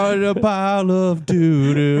passing out in a pile of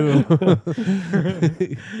doo-doo.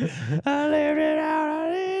 I lived it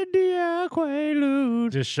out in India,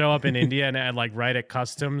 Quaaludes. Just show up in India and write at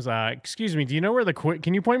customs. Excuse me, do you know where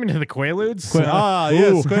can you point me to the Quaaludes?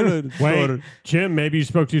 Yes, Quaaludes. Wait, Jim, maybe you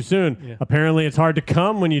spoke too soon. Apparently, it's hard to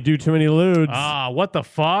come when you do too many lewds. What the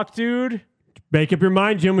fuck, dude? Make up your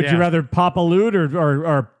mind, Jim. Would you rather pop a lewd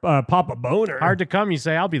or pop a boner? Hard to come. You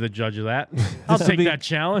say, I'll be the judge of that. I'll take that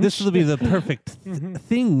challenge. This will be the perfect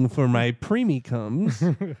thing for my preemie comes.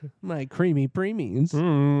 My creamy preemies.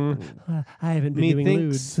 I haven't been doing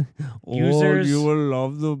lewd. Users. You will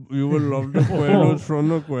love the Quaaludes from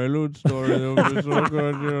the Quaalude story. They'll be so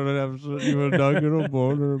good. You will not get a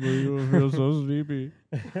boner, but you will feel so sleepy.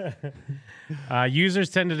 Users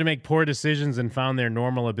tended to make poor decisions and found their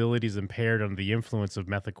normal abilities impaired under the influence of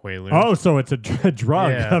methaqualone. Oh, so it's a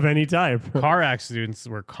drug of any type. Car accidents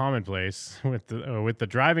were commonplace, with the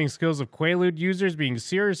driving skills of Quaalude users being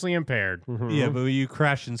seriously impaired. Yeah, but when you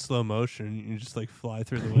crash in slow motion, you just like fly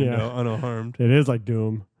through the window unharmed. It is like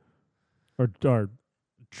Doom. Or Dread.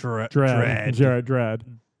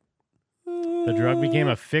 The drug became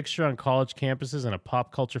a fixture on college campuses and a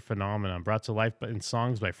pop culture phenomenon, brought to life in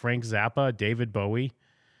songs by Frank Zappa, David Bowie,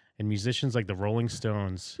 and musicians like the Rolling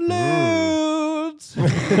Stones. Loads. Eat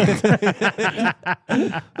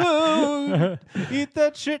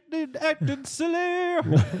that shit and acting silly.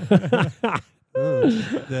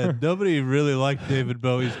 Nobody really liked David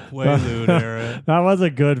Bowie's Quaalude era. That was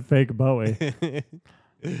a good fake Bowie.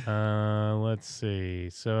 Let's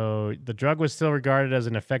see. So the drug was still regarded as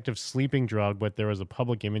an effective sleeping drug, but there was a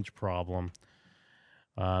public image problem.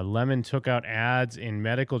 Lemon took out ads in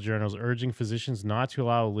medical journals urging physicians not to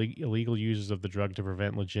allow illegal users of the drug to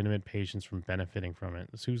prevent legitimate patients from benefiting from it.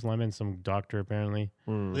 Sue's Lemon, some doctor apparently.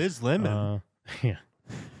 Liz Lemon. Yeah.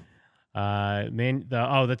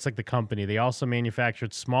 That's like the company. They also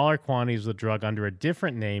manufactured smaller quantities of the drug under a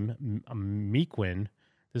different name, Mequin.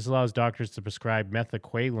 This allows doctors to prescribe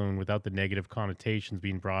methaqualone without the negative connotations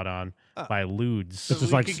being brought on by lewds. It's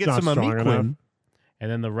just like not strong enough. And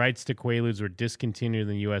then the rights to Quaaludes were discontinued in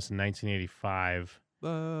the U.S. in 1985.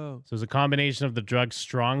 So it was a combination of the drug's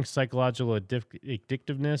strong psychological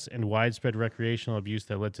addictiveness and widespread recreational abuse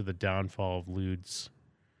that led to the downfall of lewds.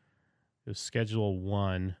 It was Schedule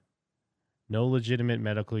 1. No legitimate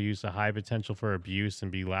medical use, a high potential for abuse, and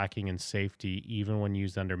be lacking in safety even when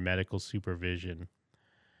used under medical supervision.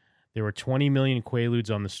 There were 20 million Quaaludes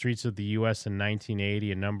on the streets of the U.S. in 1980,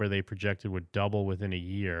 a number they projected would double within a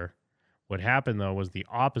year. What happened, though, was the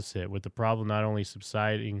opposite, with the problem not only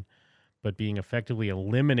subsiding, but being effectively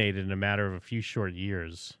eliminated in a matter of a few short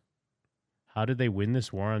years. How did they win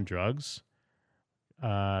this war on drugs?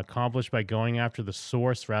 Accomplished by going after the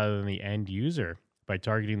source rather than the end user, by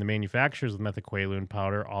targeting the manufacturers of methaqualone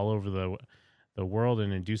powder all over the world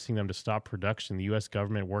and inducing them to stop production. The U.S.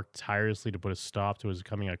 government worked tirelessly to put a stop to what was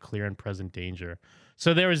becoming a clear and present danger.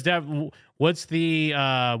 So there was what's the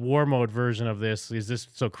war mode version of this? Is this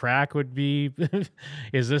so crack would be?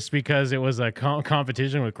 Is this because it was a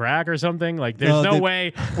competition with crack or something? Like, there's no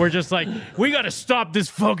way we're just like, we got to stop this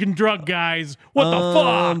fucking drug, guys. What the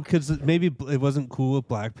fuck? Because maybe it wasn't cool with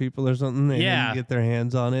black people or something. They didn't get their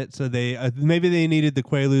hands on it, so they maybe they needed the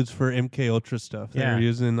Quaaludes for MK Ultra stuff. They were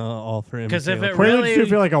using all for MK. Because if it Quaaludes really do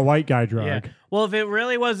feel like a white guy drug. Yeah. Well, if it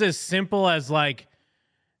really was as simple as like,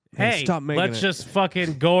 hey, let's just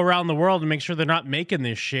fucking go around the world and make sure they're not making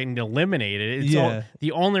this shit and eliminate it.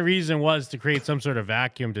 The only reason was to create some sort of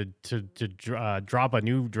vacuum to drop a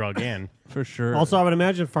new drug in. For sure. Also, I would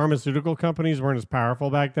imagine pharmaceutical companies weren't as powerful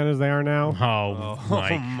back then as they are now.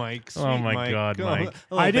 Mike. Oh, my God, Mike.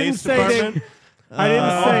 I didn't say they... I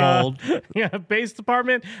didn't say hold. Yeah, base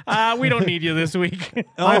department. We don't need you this week.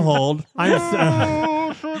 I'll hold. It's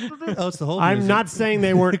the hold. I'm not saying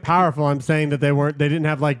they weren't powerful. I'm saying that they didn't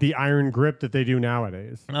have like the iron grip that they do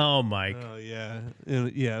nowadays. Oh, Mike. Oh yeah,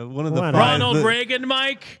 yeah. One of the Ronald Reagan,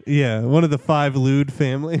 Mike. Yeah, one of the 5 lewd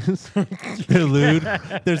families. They're lewd.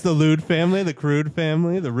 There's the lewd family, the crude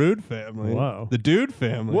family, the rude family, the dude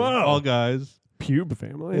family. Whoa, all guys. Pube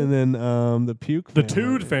family, and then the puke, the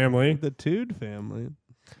Tude family, the Tude family.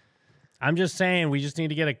 I'm just saying, we just need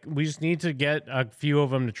to get a few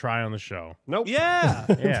of them to try on the show. Nope. Yeah.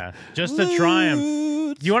 Yeah. Just to try them.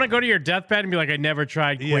 You want to go to your deathbed and be like, I never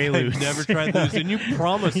tried Quaaludes. Never tried those, and you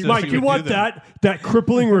promised us Mike, you want that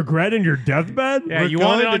crippling regret in your deathbed? Yeah, you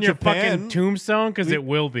want it on your fucking tombstone because it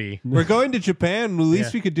will be. We're going to Japan. The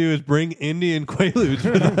least we could do is bring Indian Quaaludes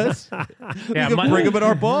with us. Yeah, we can bring them in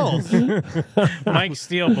our balls. Mike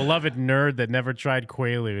Steele, beloved nerd that never tried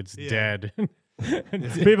Quaaludes, dead.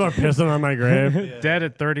 People are pissing on my grave. Dead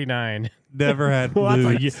at 39. Never had well,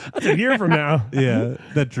 lewds. That's a year from now. Yeah,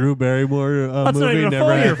 that Drew Barrymore that's movie. Not even a never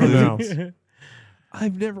full had year from lewds. now.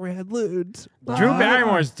 I've never had lewds. Drew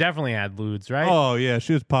Barrymore's definitely had lewds, right? Oh yeah,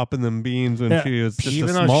 she was popping them beans when she was just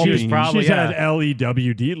even a though small she was bean. probably She's had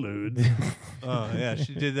LEWD lewds. Oh yeah,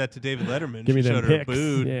 she did that to David Letterman. Give me she them showed her pics.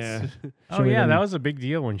 boobs. Yeah. Oh yeah, that was a big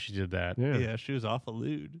deal when she did that. Yeah, she was awful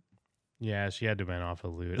lewd. Yeah, she had to have been off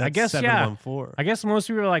of lewd. That's I guess, 714. I guess most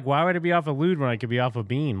people are like, why would it be off of lewd when I could be off of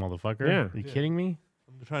bean, motherfucker? Yeah. Are you kidding me?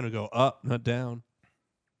 I'm trying to go up, not down.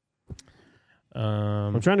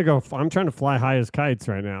 I'm trying to fly high as kites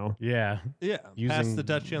right now. Yeah. Yeah. Pass Using the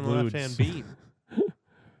Dutchie on the lewds. left-hand bean.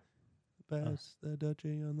 Pass the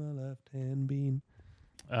Dutchie on the left-hand bean.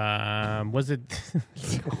 Was it?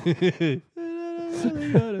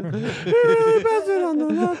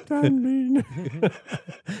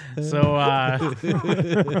 So,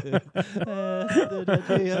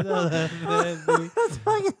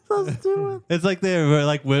 it's like they were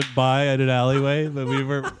like went by at an alleyway, but we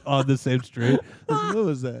were on the same street. What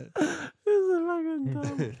was that?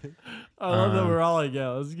 I love that we're all like, yeah,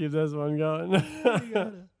 let's keep this one going.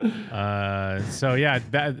 So yeah,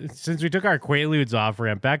 since we took our Quaaludes off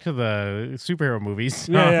ramp, back to the superhero movies.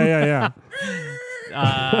 Yeah.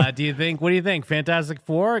 What do you think? Fantastic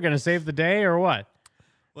Four are going to save the day or what?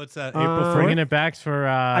 What's that? April 4th? Bringing it back for.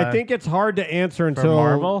 I think it's hard to answer until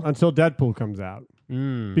Marvel? until Deadpool comes out.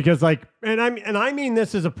 Because like, and I mean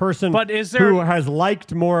this as a person But is there- who has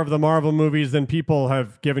liked more of the Marvel movies than people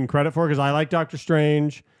have given credit for. Because I like Doctor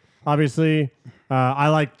Strange, obviously. I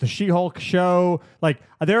like the She-Hulk show. Like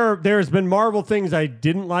there's been Marvel things I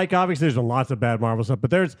didn't like. Obviously, there's been lots of bad Marvel stuff.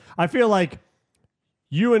 But I feel like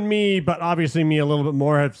you and me, but obviously me a little bit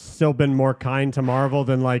more, have still been more kind to Marvel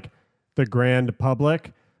than like the grand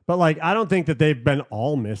public. But like, I don't think that they've been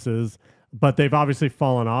all misses. But they've obviously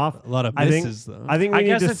fallen off. A lot of misses, though. I think we I need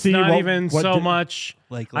guess to it's see not what, even what so did- much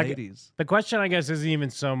like ladies. The question, I guess, isn't even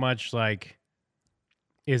so much like,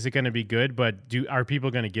 is it going to be good? But are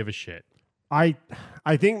people going to give a shit? I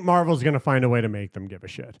think Marvel's going to find a way to make them give a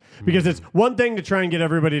shit. Because it's one thing to try and get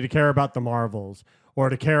everybody to care about the Marvels or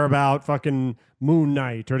to care about fucking Moon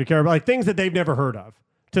Knight or to care about like things that they've never heard of.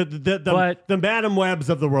 To the Madam Webs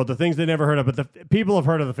of the world, the things they never heard of, but the people have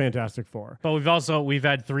heard of the Fantastic Four. But we've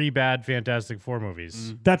had 3 bad Fantastic Four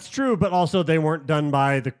movies. That's true, but also they weren't done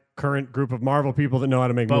by the current group of Marvel people that know how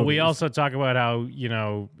to make But movies. we also talk about how,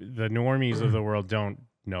 the normies of the world don't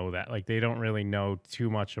know that. Like, they don't really know too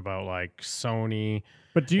much about, like, Sony.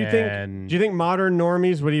 But do you think modern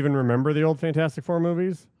normies would even remember the old Fantastic Four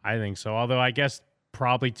movies? I think so. Although I guess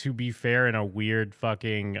probably, to be fair, in a weird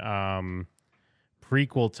fucking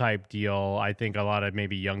prequel type deal, I think a lot of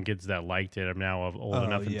maybe young kids that liked it are now old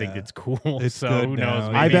enough and think it's cool. It's so good who knows?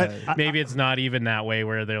 now. Maybe, maybe it's not even that way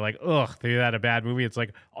where they're like, ugh, they had a bad movie. It's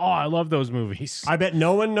like, oh, I love those movies. I bet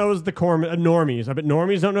no one knows the Corman normies. I bet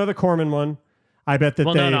normies don't know the Corman one. I bet that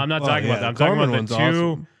well, no, I'm not talking about that. I'm talking about the 2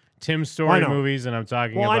 awesome. Tim Story movies, and I'm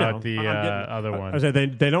talking about the other one. I said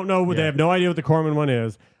they don't know. Yeah. They have no idea what the Corman one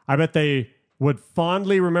is. I bet they would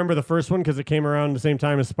fondly remember the first one because it came around the same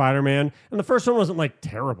time as Spider-Man, and the first one wasn't like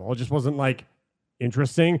terrible. It just wasn't like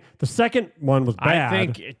interesting. The second one was bad. I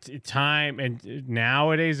think time and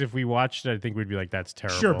nowadays, if we watched it, I think we'd be like, "That's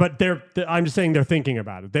terrible." Sure, but I'm just saying they're thinking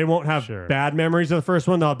about it. They won't have bad memories of the first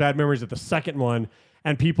one. They'll have bad memories of the second one,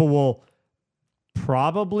 and people will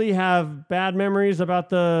probably have bad memories about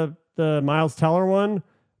the Miles Teller one.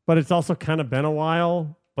 But it's also kind of been a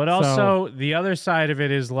while. But also, the other side of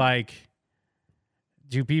it is like,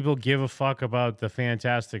 do people give a fuck about the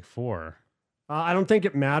Fantastic Four? I don't think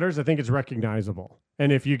it matters. I think it's recognizable.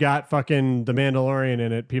 And if you got fucking The Mandalorian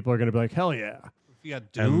in it, people are going to be like, hell yeah. If you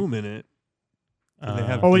got Doom in it, do they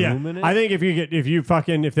have Doom in it? I think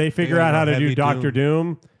if they figure out how to do Doctor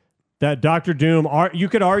Doom, that Doctor Doom, you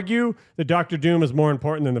could argue that Doctor Doom is more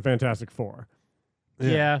important than the Fantastic Four.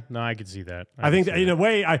 Yeah, no, I could see that. I think that in a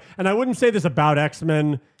way, I wouldn't say this about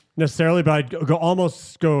X-Men necessarily, but I'd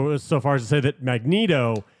almost go so far as to say that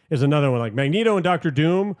Magneto is another one. Like Magneto and Doctor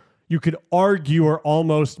Doom, you could argue are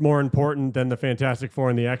almost more important than the Fantastic Four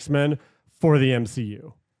and the X-Men for the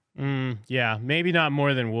MCU. Yeah, maybe not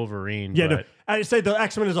more than Wolverine. Yeah, but no, I say the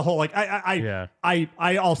X-Men as a whole. Like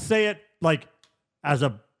I'll say it like as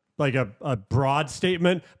a broad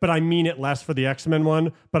statement, but I mean it less for the X-Men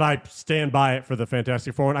one, but I stand by it for the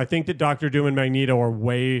Fantastic Four one. I think that Doctor Doom and Magneto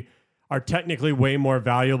are technically way more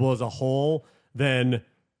valuable as a whole than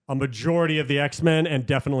a majority of the X-Men and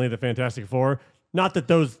definitely the Fantastic Four. Not that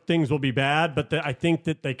those things will be bad, but I think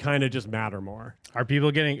that they kind of just matter more. Are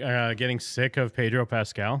people getting sick of Pedro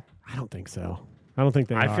Pascal? I don't think so. I don't think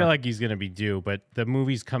they are. I feel like he's going to be due, but the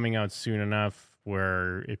movie's coming out soon enough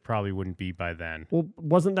where it probably wouldn't be by then. Well,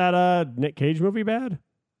 wasn't that a Nick Cage movie bad?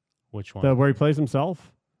 Which one? Where he plays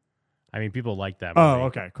himself? I mean, people like that movie. Oh,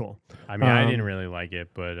 okay, cool. I mean, I didn't really like it,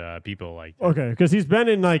 but people liked it. Okay, because he's been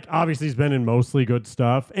in obviously he's been in mostly good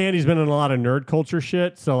stuff, and he's been in a lot of nerd culture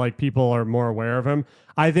shit, so people are more aware of him.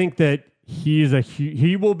 I think that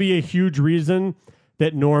he will be a huge reason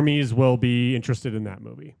that normies will be interested in that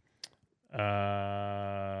movie.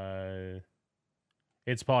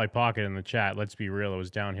 It's Polly Pocket in the chat. Let's be real. It was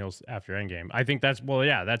downhill after Endgame. I think that's what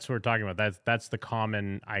we're talking about. That's the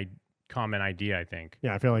common idea, I think.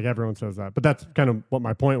 Yeah, I feel like everyone says that. But that's kind of what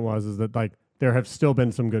my point was, is that like there have still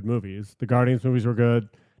been some good movies. The Guardians movies were good.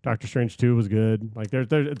 Doctor Strange 2 was good. Like there's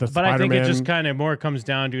the But Spider-Man. I think it just kind of more comes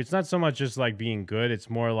down to, it's not so much just like being good. It's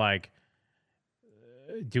more like,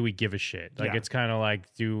 do we give a shit? Like it's kind of like,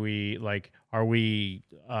 are we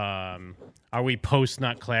post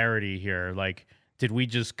nut clarity here? Like, did we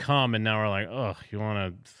just come and now we're like, ugh, you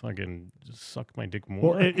want to fucking just suck my dick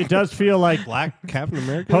more? Well, it does feel like Black Captain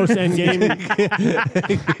America post Endgame.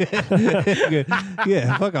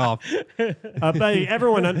 Yeah, fuck off. But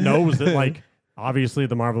everyone knows that, like, obviously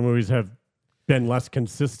the Marvel movies have been less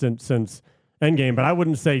consistent since Endgame, but I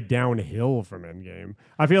wouldn't say downhill from Endgame.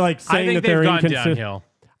 I feel like saying that they're inconsistent. Downhill.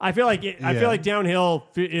 I feel like downhill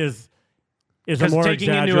is a more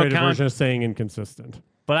exaggerated version of saying inconsistent.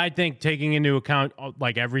 But I think taking into account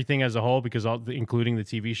like everything as a whole, because including the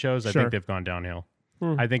TV shows, I think they've gone downhill.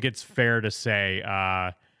 I think it's fair to say,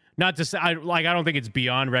 not to say, I don't think it's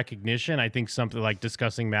beyond recognition. I think something like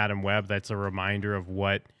discussing Madam Web, that's a reminder of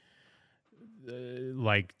what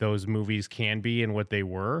like those movies can be and what they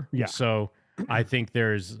were. Yeah. So I think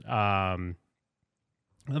there's, I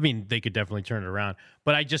mean, they could definitely turn it around,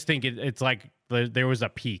 but I just think it's like there was a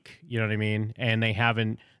peak, you know what I mean?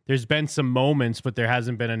 And there's been some moments, but there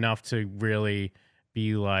hasn't been enough to really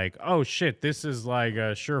be like, oh shit, this is like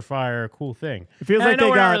a surefire cool thing. It feels like we're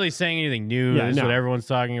not got really saying anything new. This is what everyone's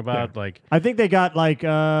talking about. Yeah. Like, I think they got like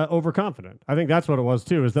overconfident. I think that's what it was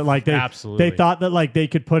too. Is that like they thought that like they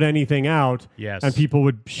could put anything out, and people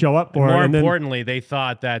would show up for it. More importantly, they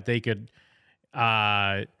thought that they could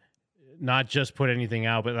not just put anything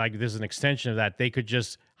out, but like there's an extension of that. They could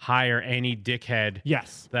just hire any dickhead.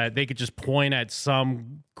 Yes. That they could just point at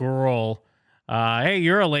some girl. Hey,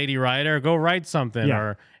 you're a lady writer. Go write something. Yeah.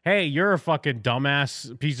 Or, hey, you're a fucking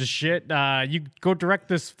dumbass piece of shit. You go direct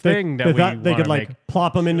this thing they thought they could like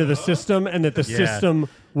plop them into the system, and that the system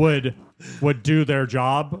would do their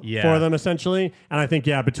job for them essentially. And I think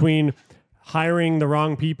between hiring the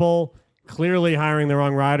wrong people, clearly hiring the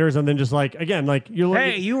wrong writers, and then just like again, like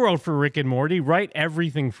you wrote for Rick and Morty, write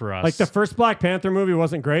everything for us. Like the first Black Panther movie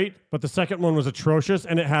wasn't great, but the second one was atrocious,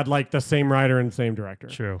 and it had like the same writer and same director.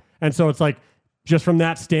 True. And so it's like, just from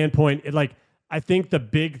that standpoint, I think the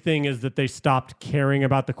big thing is that they stopped caring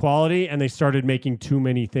about the quality and they started making too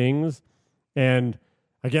many things. And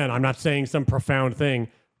again, I'm not saying some profound thing.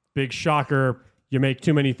 Big shocker. You make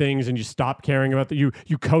too many things and you stop caring about you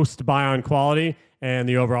coast by on quality, and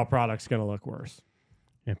the overall product's going to look worse.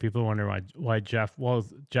 Yeah, people wonder why Jeff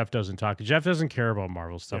doesn't talk. Jeff doesn't care about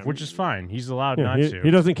Marvel stuff, which is fine. He's allowed not to. He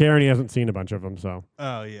doesn't care, and he hasn't seen a bunch of them. So.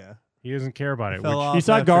 Oh yeah, he doesn't care about it. He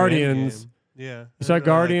saw Guardians. Yeah, you saw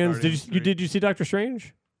Guardians. Did you see Doctor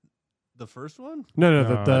Strange? The first one? No,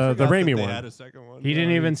 the Raimi one. They had a second one. He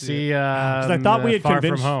didn't even see. I thought we had Far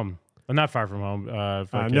convinced. From Home. Well, not Far From Home.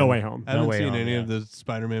 No Way Home. I haven't seen any of the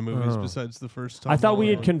Spider-Man movies besides the first time. I thought we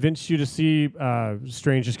had convinced you to see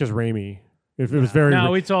Strange just because Raimi. If it was very.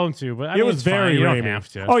 No, we told him to, but it was very Raimi. You don't Raimi. have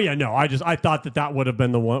to. Oh yeah, no. I thought that would have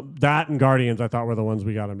been the one. That and Guardians, I thought were the ones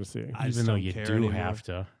we got him to see. Even though you do have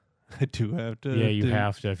to. I do have to. Yeah, you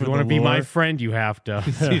have to. If you want to be my friend, you have to.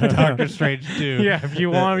 See Doctor Strange too. Yeah, if you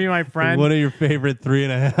want to be my friend. One of your favorite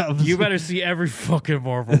 3.5s. You better see every fucking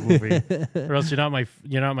Marvel movie, or else you're not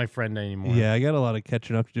my friend anymore. Yeah, I got a lot of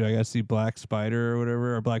catching up to do. I got to see Black Spider or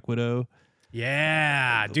whatever, or Black Widow.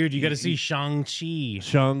 Yeah, dude, you got to see Shang-Chi. I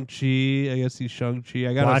got to see Shang-Chi.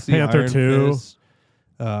 I got to Black see Panther Iron 2. Fist.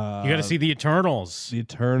 You got to see the Eternals. The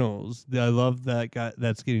Eternals. I love that guy.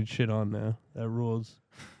 That's getting shit on now. That rules.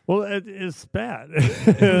 Well, it's bad.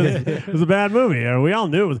 It was a bad movie. We all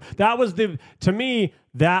knew it was. To me,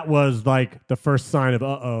 that was like the first sign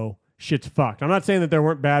of shit's fucked. I'm not saying that there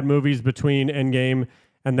weren't bad movies between Endgame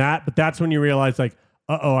and that, but that's when you realize like,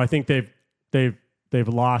 I think they've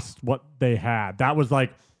lost what they had. That was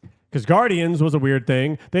like, because Guardians was a weird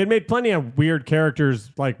thing. They had made plenty of weird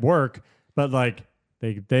characters like work, but like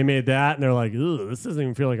they made that and they're like, ooh, this doesn't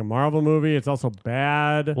even feel like a Marvel movie. It's also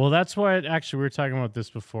bad. Well, that's what actually we were talking about this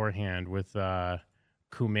beforehand with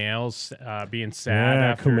Kumail's being sad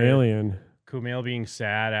after Kumailian. Kumail being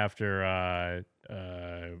sad after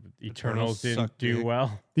Eternals didn't do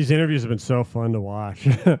well. These interviews have been so fun to watch.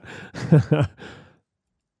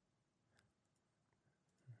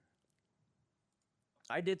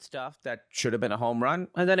 I did stuff that should have been a home run,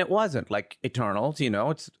 and then it wasn't. Like Eternals, it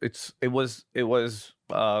was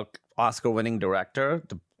Oscar-winning director,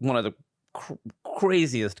 one of the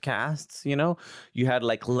craziest casts, you know? You had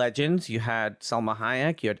like legends, you had Salma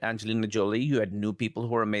Hayek, you had Angelina Jolie, you had new people who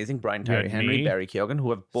were amazing, Brian Tyree Henry, me. Barry Keoghan,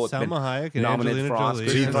 who have both been Salma Hayek and nominated for Angelina Oscars. Jolie.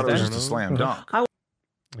 So you thought it was just a slam dunk.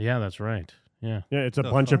 Yeah, that's right. Yeah. Yeah, it's a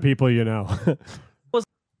bunch of people you know.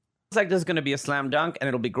 It's like this is going to be a slam dunk and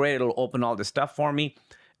it'll be great. It'll open all this stuff for me.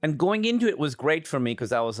 And going into it was great for me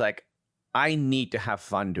because I was like, I need to have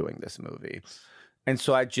fun doing this movie. And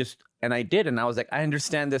so I did. And I was like, I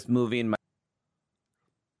understand this movie in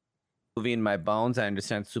my bones. I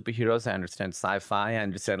understand superheroes. I understand sci-fi. I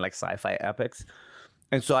understand like sci-fi epics.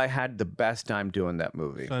 And so I had the best time doing that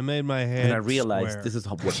movie. So I made my head and I realized square. this is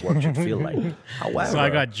what work should feel like. However, So I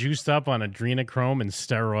got juiced up on adrenochrome and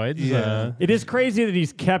steroids. Yeah. It is crazy that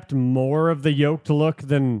he's kept more of the yoked look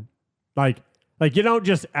than like you don't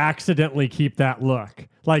just accidentally keep that look.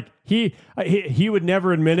 Like he would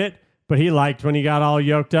never admit it, but he liked when he got all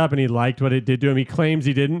yoked up and he liked what it did to him. He claims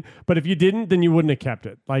he didn't, but if you didn't, then you wouldn't have kept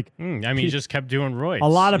it. Like he just kept doing roids. a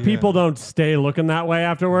lot of people don't stay looking that way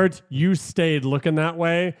afterwards. You stayed looking that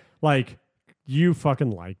way. Like you fucking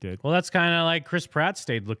liked it. Well, that's kind of like Chris Pratt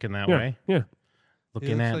stayed looking that Yeah, way. yeah.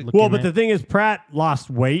 Looking at. Well, but the thing is, Pratt lost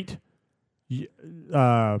weight. He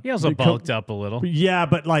also bulked up a little. Yeah,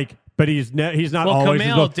 but he's not Well, always.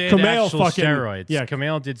 Kumail did actual fucking steroids. Yeah,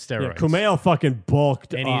 Kumail did steroids. Yeah, Kumail fucking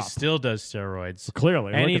bulked and up. he still does steroids.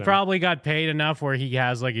 Clearly, and look he at him. probably got paid enough where he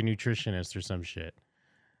has like a nutritionist or some shit.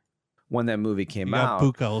 when that movie came He got out,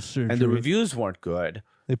 buccal surgery. and the reviews weren't good.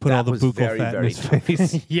 They put that all the was buccal very, fat in very his tough.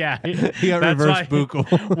 face. Yeah, He got that's reverse why-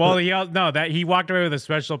 buccal. Well, he walked away with a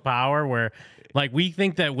special power where, like, we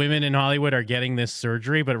think that women in Hollywood are getting this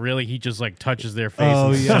surgery, but really he just like touches their face.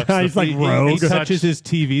 Oh and yeah, sucks the- He's like he rogue. touches his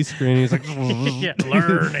TV screen. He's like, Yeah,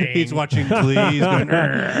 learning. He's watching Glee. He's going,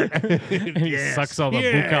 And he sucks all the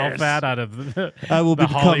buccal fat out of the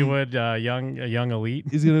Hollywood young elite.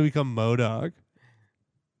 He's gonna become MODOK.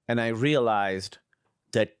 And I realized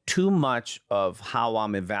that too much of how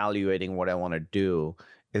I'm evaluating what I want to do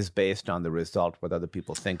is based on the result, what other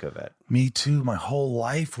people think of it. Me too. My whole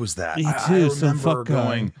life was that. Me I too, some remember fuck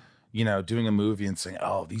guy. going, doing a movie and saying,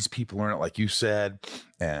 "Oh, these people aren't like you said,"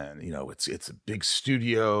 and it's a big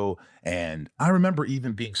studio. And I remember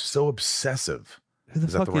even being so obsessive. Who the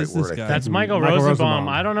Is that fuck the right is this word? I guy? think? That's Michael Michael Rosenbaum. Rosenbaum.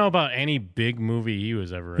 I don't know about any big movie he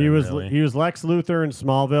was ever in. He was really. Lex Luthor in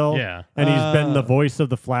Smallville. Yeah. and he's been the voice of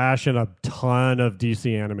the Flash in a ton of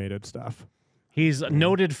DC animated stuff. He's a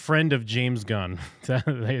noted friend of James Gunn. That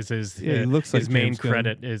is his, Yeah, he looks like his main James Gunn.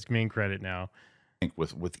 credit. His main credit now.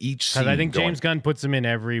 With each Because scene, I think going, James Gunn puts him in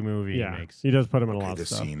every movie Yeah, he makes. he does put him in a lot of this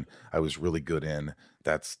stuff. scene I was really good in.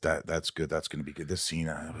 That's good. That's going to be good. This scene,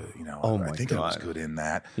 Oh I my think I was God. good in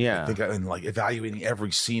that. Yeah. I think and like evaluating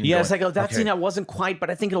every scene. and Yeah, going, it's like, that okay, scene I wasn't quite, but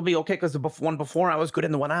I think it'll be okay because the one before I was good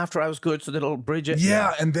and the one after I was good, so that'll bridge it.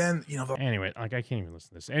 Yeah, and then Anyway, like I can't even listen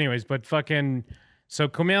to this. Anyways, but fucking so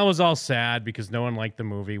Kumail was all sad because no one liked the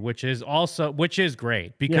movie, which is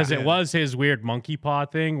great because Yeah. it was his weird monkey paw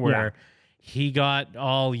thing where he got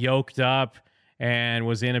all yoked up and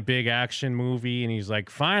was in a big action movie and he's like,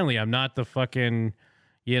 finally, I'm not the fucking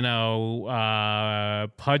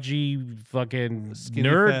pudgy fucking Skinny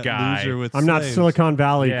nerd fat guy. loser with I'm not slaves. Silicon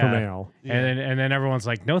Valley Kumail. And then everyone's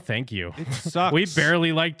like, no, thank you. It sucks. We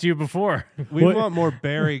barely liked you before. We What- want more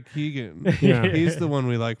Barry Keoghan. Yeah. He's the one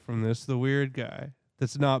we like from this, the weird guy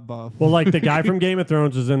that's not buff. Well, like the guy from Game of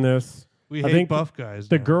Thrones is in this. We I hate think buff guys.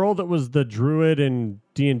 The now. girl that was the druid in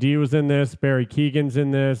D&D was in this. Barry Keoghan's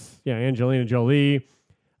in this. Yeah, Angelina Jolie.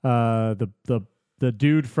 The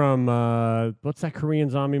dude from what's that Korean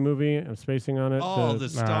zombie movie? I'm spacing on it. All the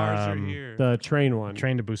stars are here. The train one.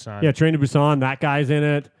 Train to Busan. Yeah, Train to Busan. That guy's in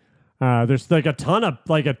it. There's like a ton of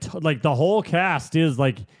like the whole cast is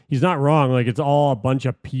like he's not wrong. Like it's all a bunch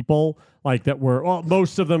of people like that were. Well,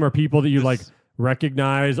 most of them are people that you like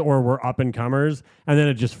recognize or were up and comers, and then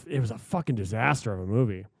it was a fucking disaster of a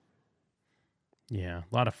movie. Yeah,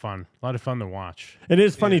 a lot of fun. A lot of fun to watch. It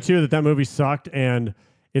is funny too that movie sucked, and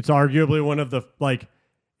it's arguably one of the like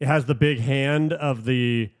it has the big hand of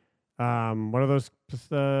the what are those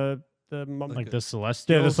Like the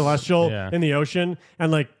Celestials? Yeah, the Celestial Yeah. in the ocean,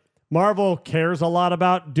 and like Marvel cares a lot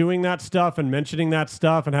about doing that stuff and mentioning that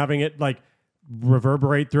stuff and having it like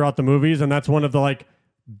reverberate throughout the movies, and that's one of the like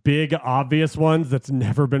big obvious ones that's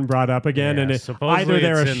never been brought up again. Yeah, And it, supposedly either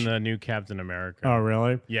they're it's in the new Captain America. Oh,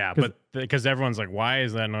 really? Yeah, but because everyone's like, why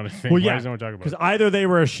is that not a thing? Well, Why yeah, is no one talking about because it? either they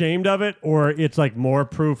were ashamed of it or it's like more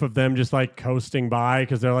proof of them just like coasting by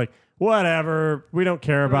because they're like, whatever, we don't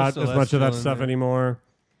care about as much of that stuff anymore.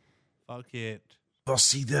 Fuck it. I'll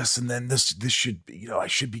see this, and then this should be, I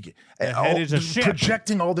should be head is a ship.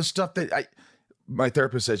 projecting all this stuff that my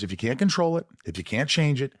therapist says, if you can't control it, if you can't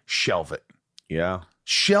change it, shelve it. Yeah.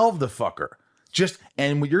 Shelve the fucker.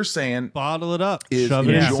 And what you're saying, bottle it up, is shove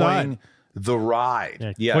it enjoying inside. the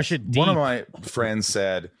ride. Yeah, push it deep. One of my friends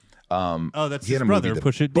said, that's he his had a brother. movie that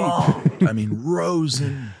Push it deep. bombed. I mean,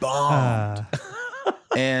 Rosen bombed.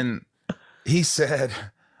 And he said,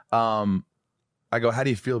 I go, how do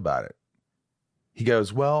you feel about it? He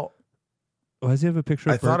goes, well, why does he have a picture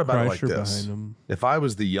of I thought Bert about it like Kreischer this. behind him? If I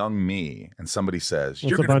was the young me and somebody says,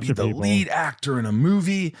 you're a going bunch to be of the people. lead actor in a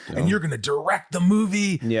movie and you're going to direct the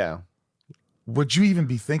movie. Yeah. Would you even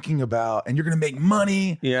be thinking about, and you're going to make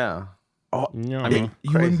money? Yeah. Oh, No. I mean,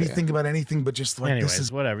 you wouldn't be crazy. thinking about anything but just like, Anyways, this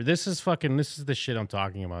is whatever. This is the shit I'm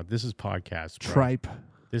talking about. This is podcast. Bro. Tripe.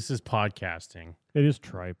 This is podcasting. It is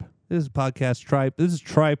tripe. This is podcast Tripe. This is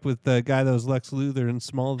Tripe with the guy that was Lex Luthor in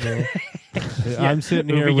Smallville. I'm sitting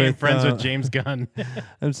Who here became with friends with James Gunn.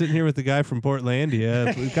 I'm sitting here with the guy from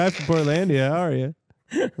Portlandia. The guy from Portlandia, how are you?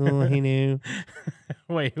 Oh, he knew.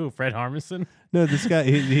 Wait, who? Fred Harmison? No, this guy,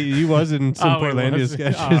 he was in some Oh, he Portlandia was?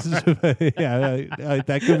 sketches. Yeah,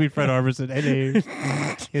 that could be Fred Harmison. Hello.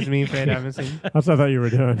 It's me, Fred Harmison. That's what I thought you were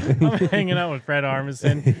doing. I'm hanging out with Fred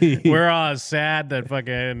Harmison. We're sad that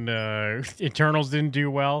fucking Eternals didn't do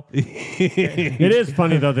well. It is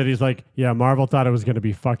funny though that he's like, yeah, Marvel thought it was going to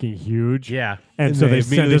be fucking huge. Yeah. And so they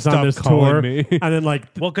sent immediately us on this stopped calling tour. me. And then like,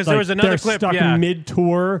 Well, 'cause there was another they're clip, stuck yeah.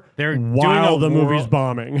 mid-tour They're while doing the a movie's world-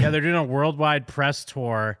 bombing. Yeah, they're doing a worldwide press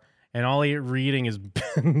tour, and all you're reading is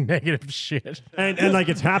negative shit. And like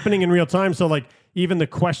it's happening in real time. So like even the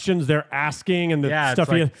questions they're asking and the Yeah, stuff.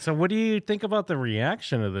 it's like, so what do you think about the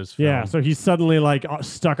reaction of this film? Yeah, so he's suddenly like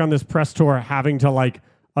stuck on this press tour, having to like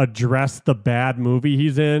address the bad movie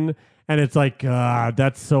he's in, and it's like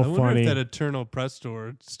that's so I wonder funny. if that Eternal Press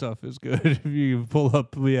Tour stuff is good. If you pull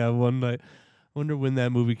up, one night. I wonder when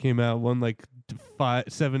that movie came out.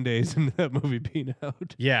 7 days into that movie being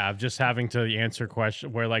out. Yeah, of just having to answer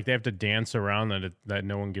questions where like they have to dance around that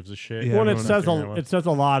no one gives a shit. Well, it Everyone says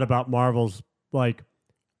a lot about Marvel's like.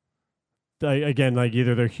 Again, like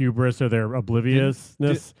either their hubris or their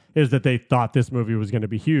obliviousness is that they thought this movie was going to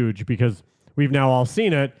be huge because we've now all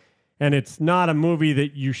seen it, and it's not a movie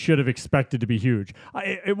that you should have expected to be huge.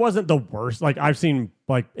 It wasn't the worst. Like I've seen,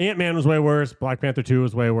 like Ant-Man was way worse, Black Panther 2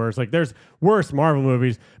 was way worse. Like there's worse Marvel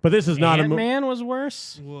movies, but this is not a movie. Ant-Man was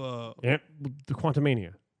worse. Whoa. The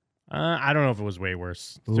Quantumania. I don't know if it was way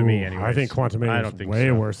worse to me. Anyway, I think Quantumania is way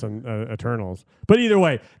so. worse than Eternals. But either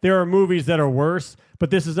way, there are movies that are worse. But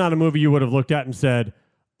this is not a movie you would have looked at and said,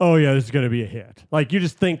 "Oh yeah, this is going to be a hit." Like you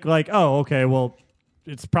just think like, "Oh, okay, well,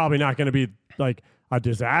 it's probably not going to be like a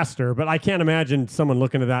disaster." But I can't imagine someone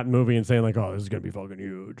looking at that movie and saying like, "Oh, this is going to be fucking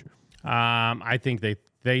huge." I think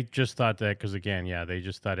they just thought that because again, yeah, they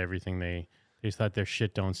just thought everything they just thought their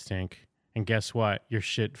shit don't stink. And guess what? Your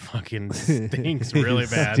shit fucking stinks really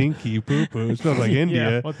bad. Stinky poo poo. It smells like India.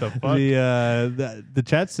 Yeah, what the fuck? The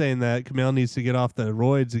chat's saying that Kumail needs to get off the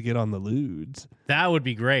roids and get on the lewds. That would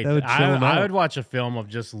be great. That would chill him I out. would watch a film of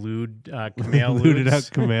just lewd Kumail Looted out lewds.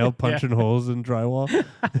 Kumail punching holes in drywall.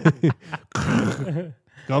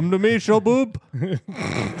 Come to me, show boob.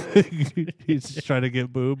 He's just trying to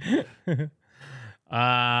get boob.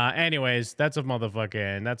 Anyways, that's a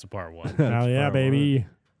motherfucking. That's a part one. Hell yeah, baby.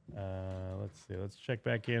 Let's see. Let's check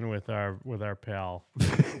back in with our pal,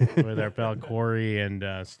 with our pal Corey and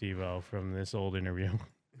Steve-O from this old interview.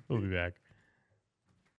 We'll be back.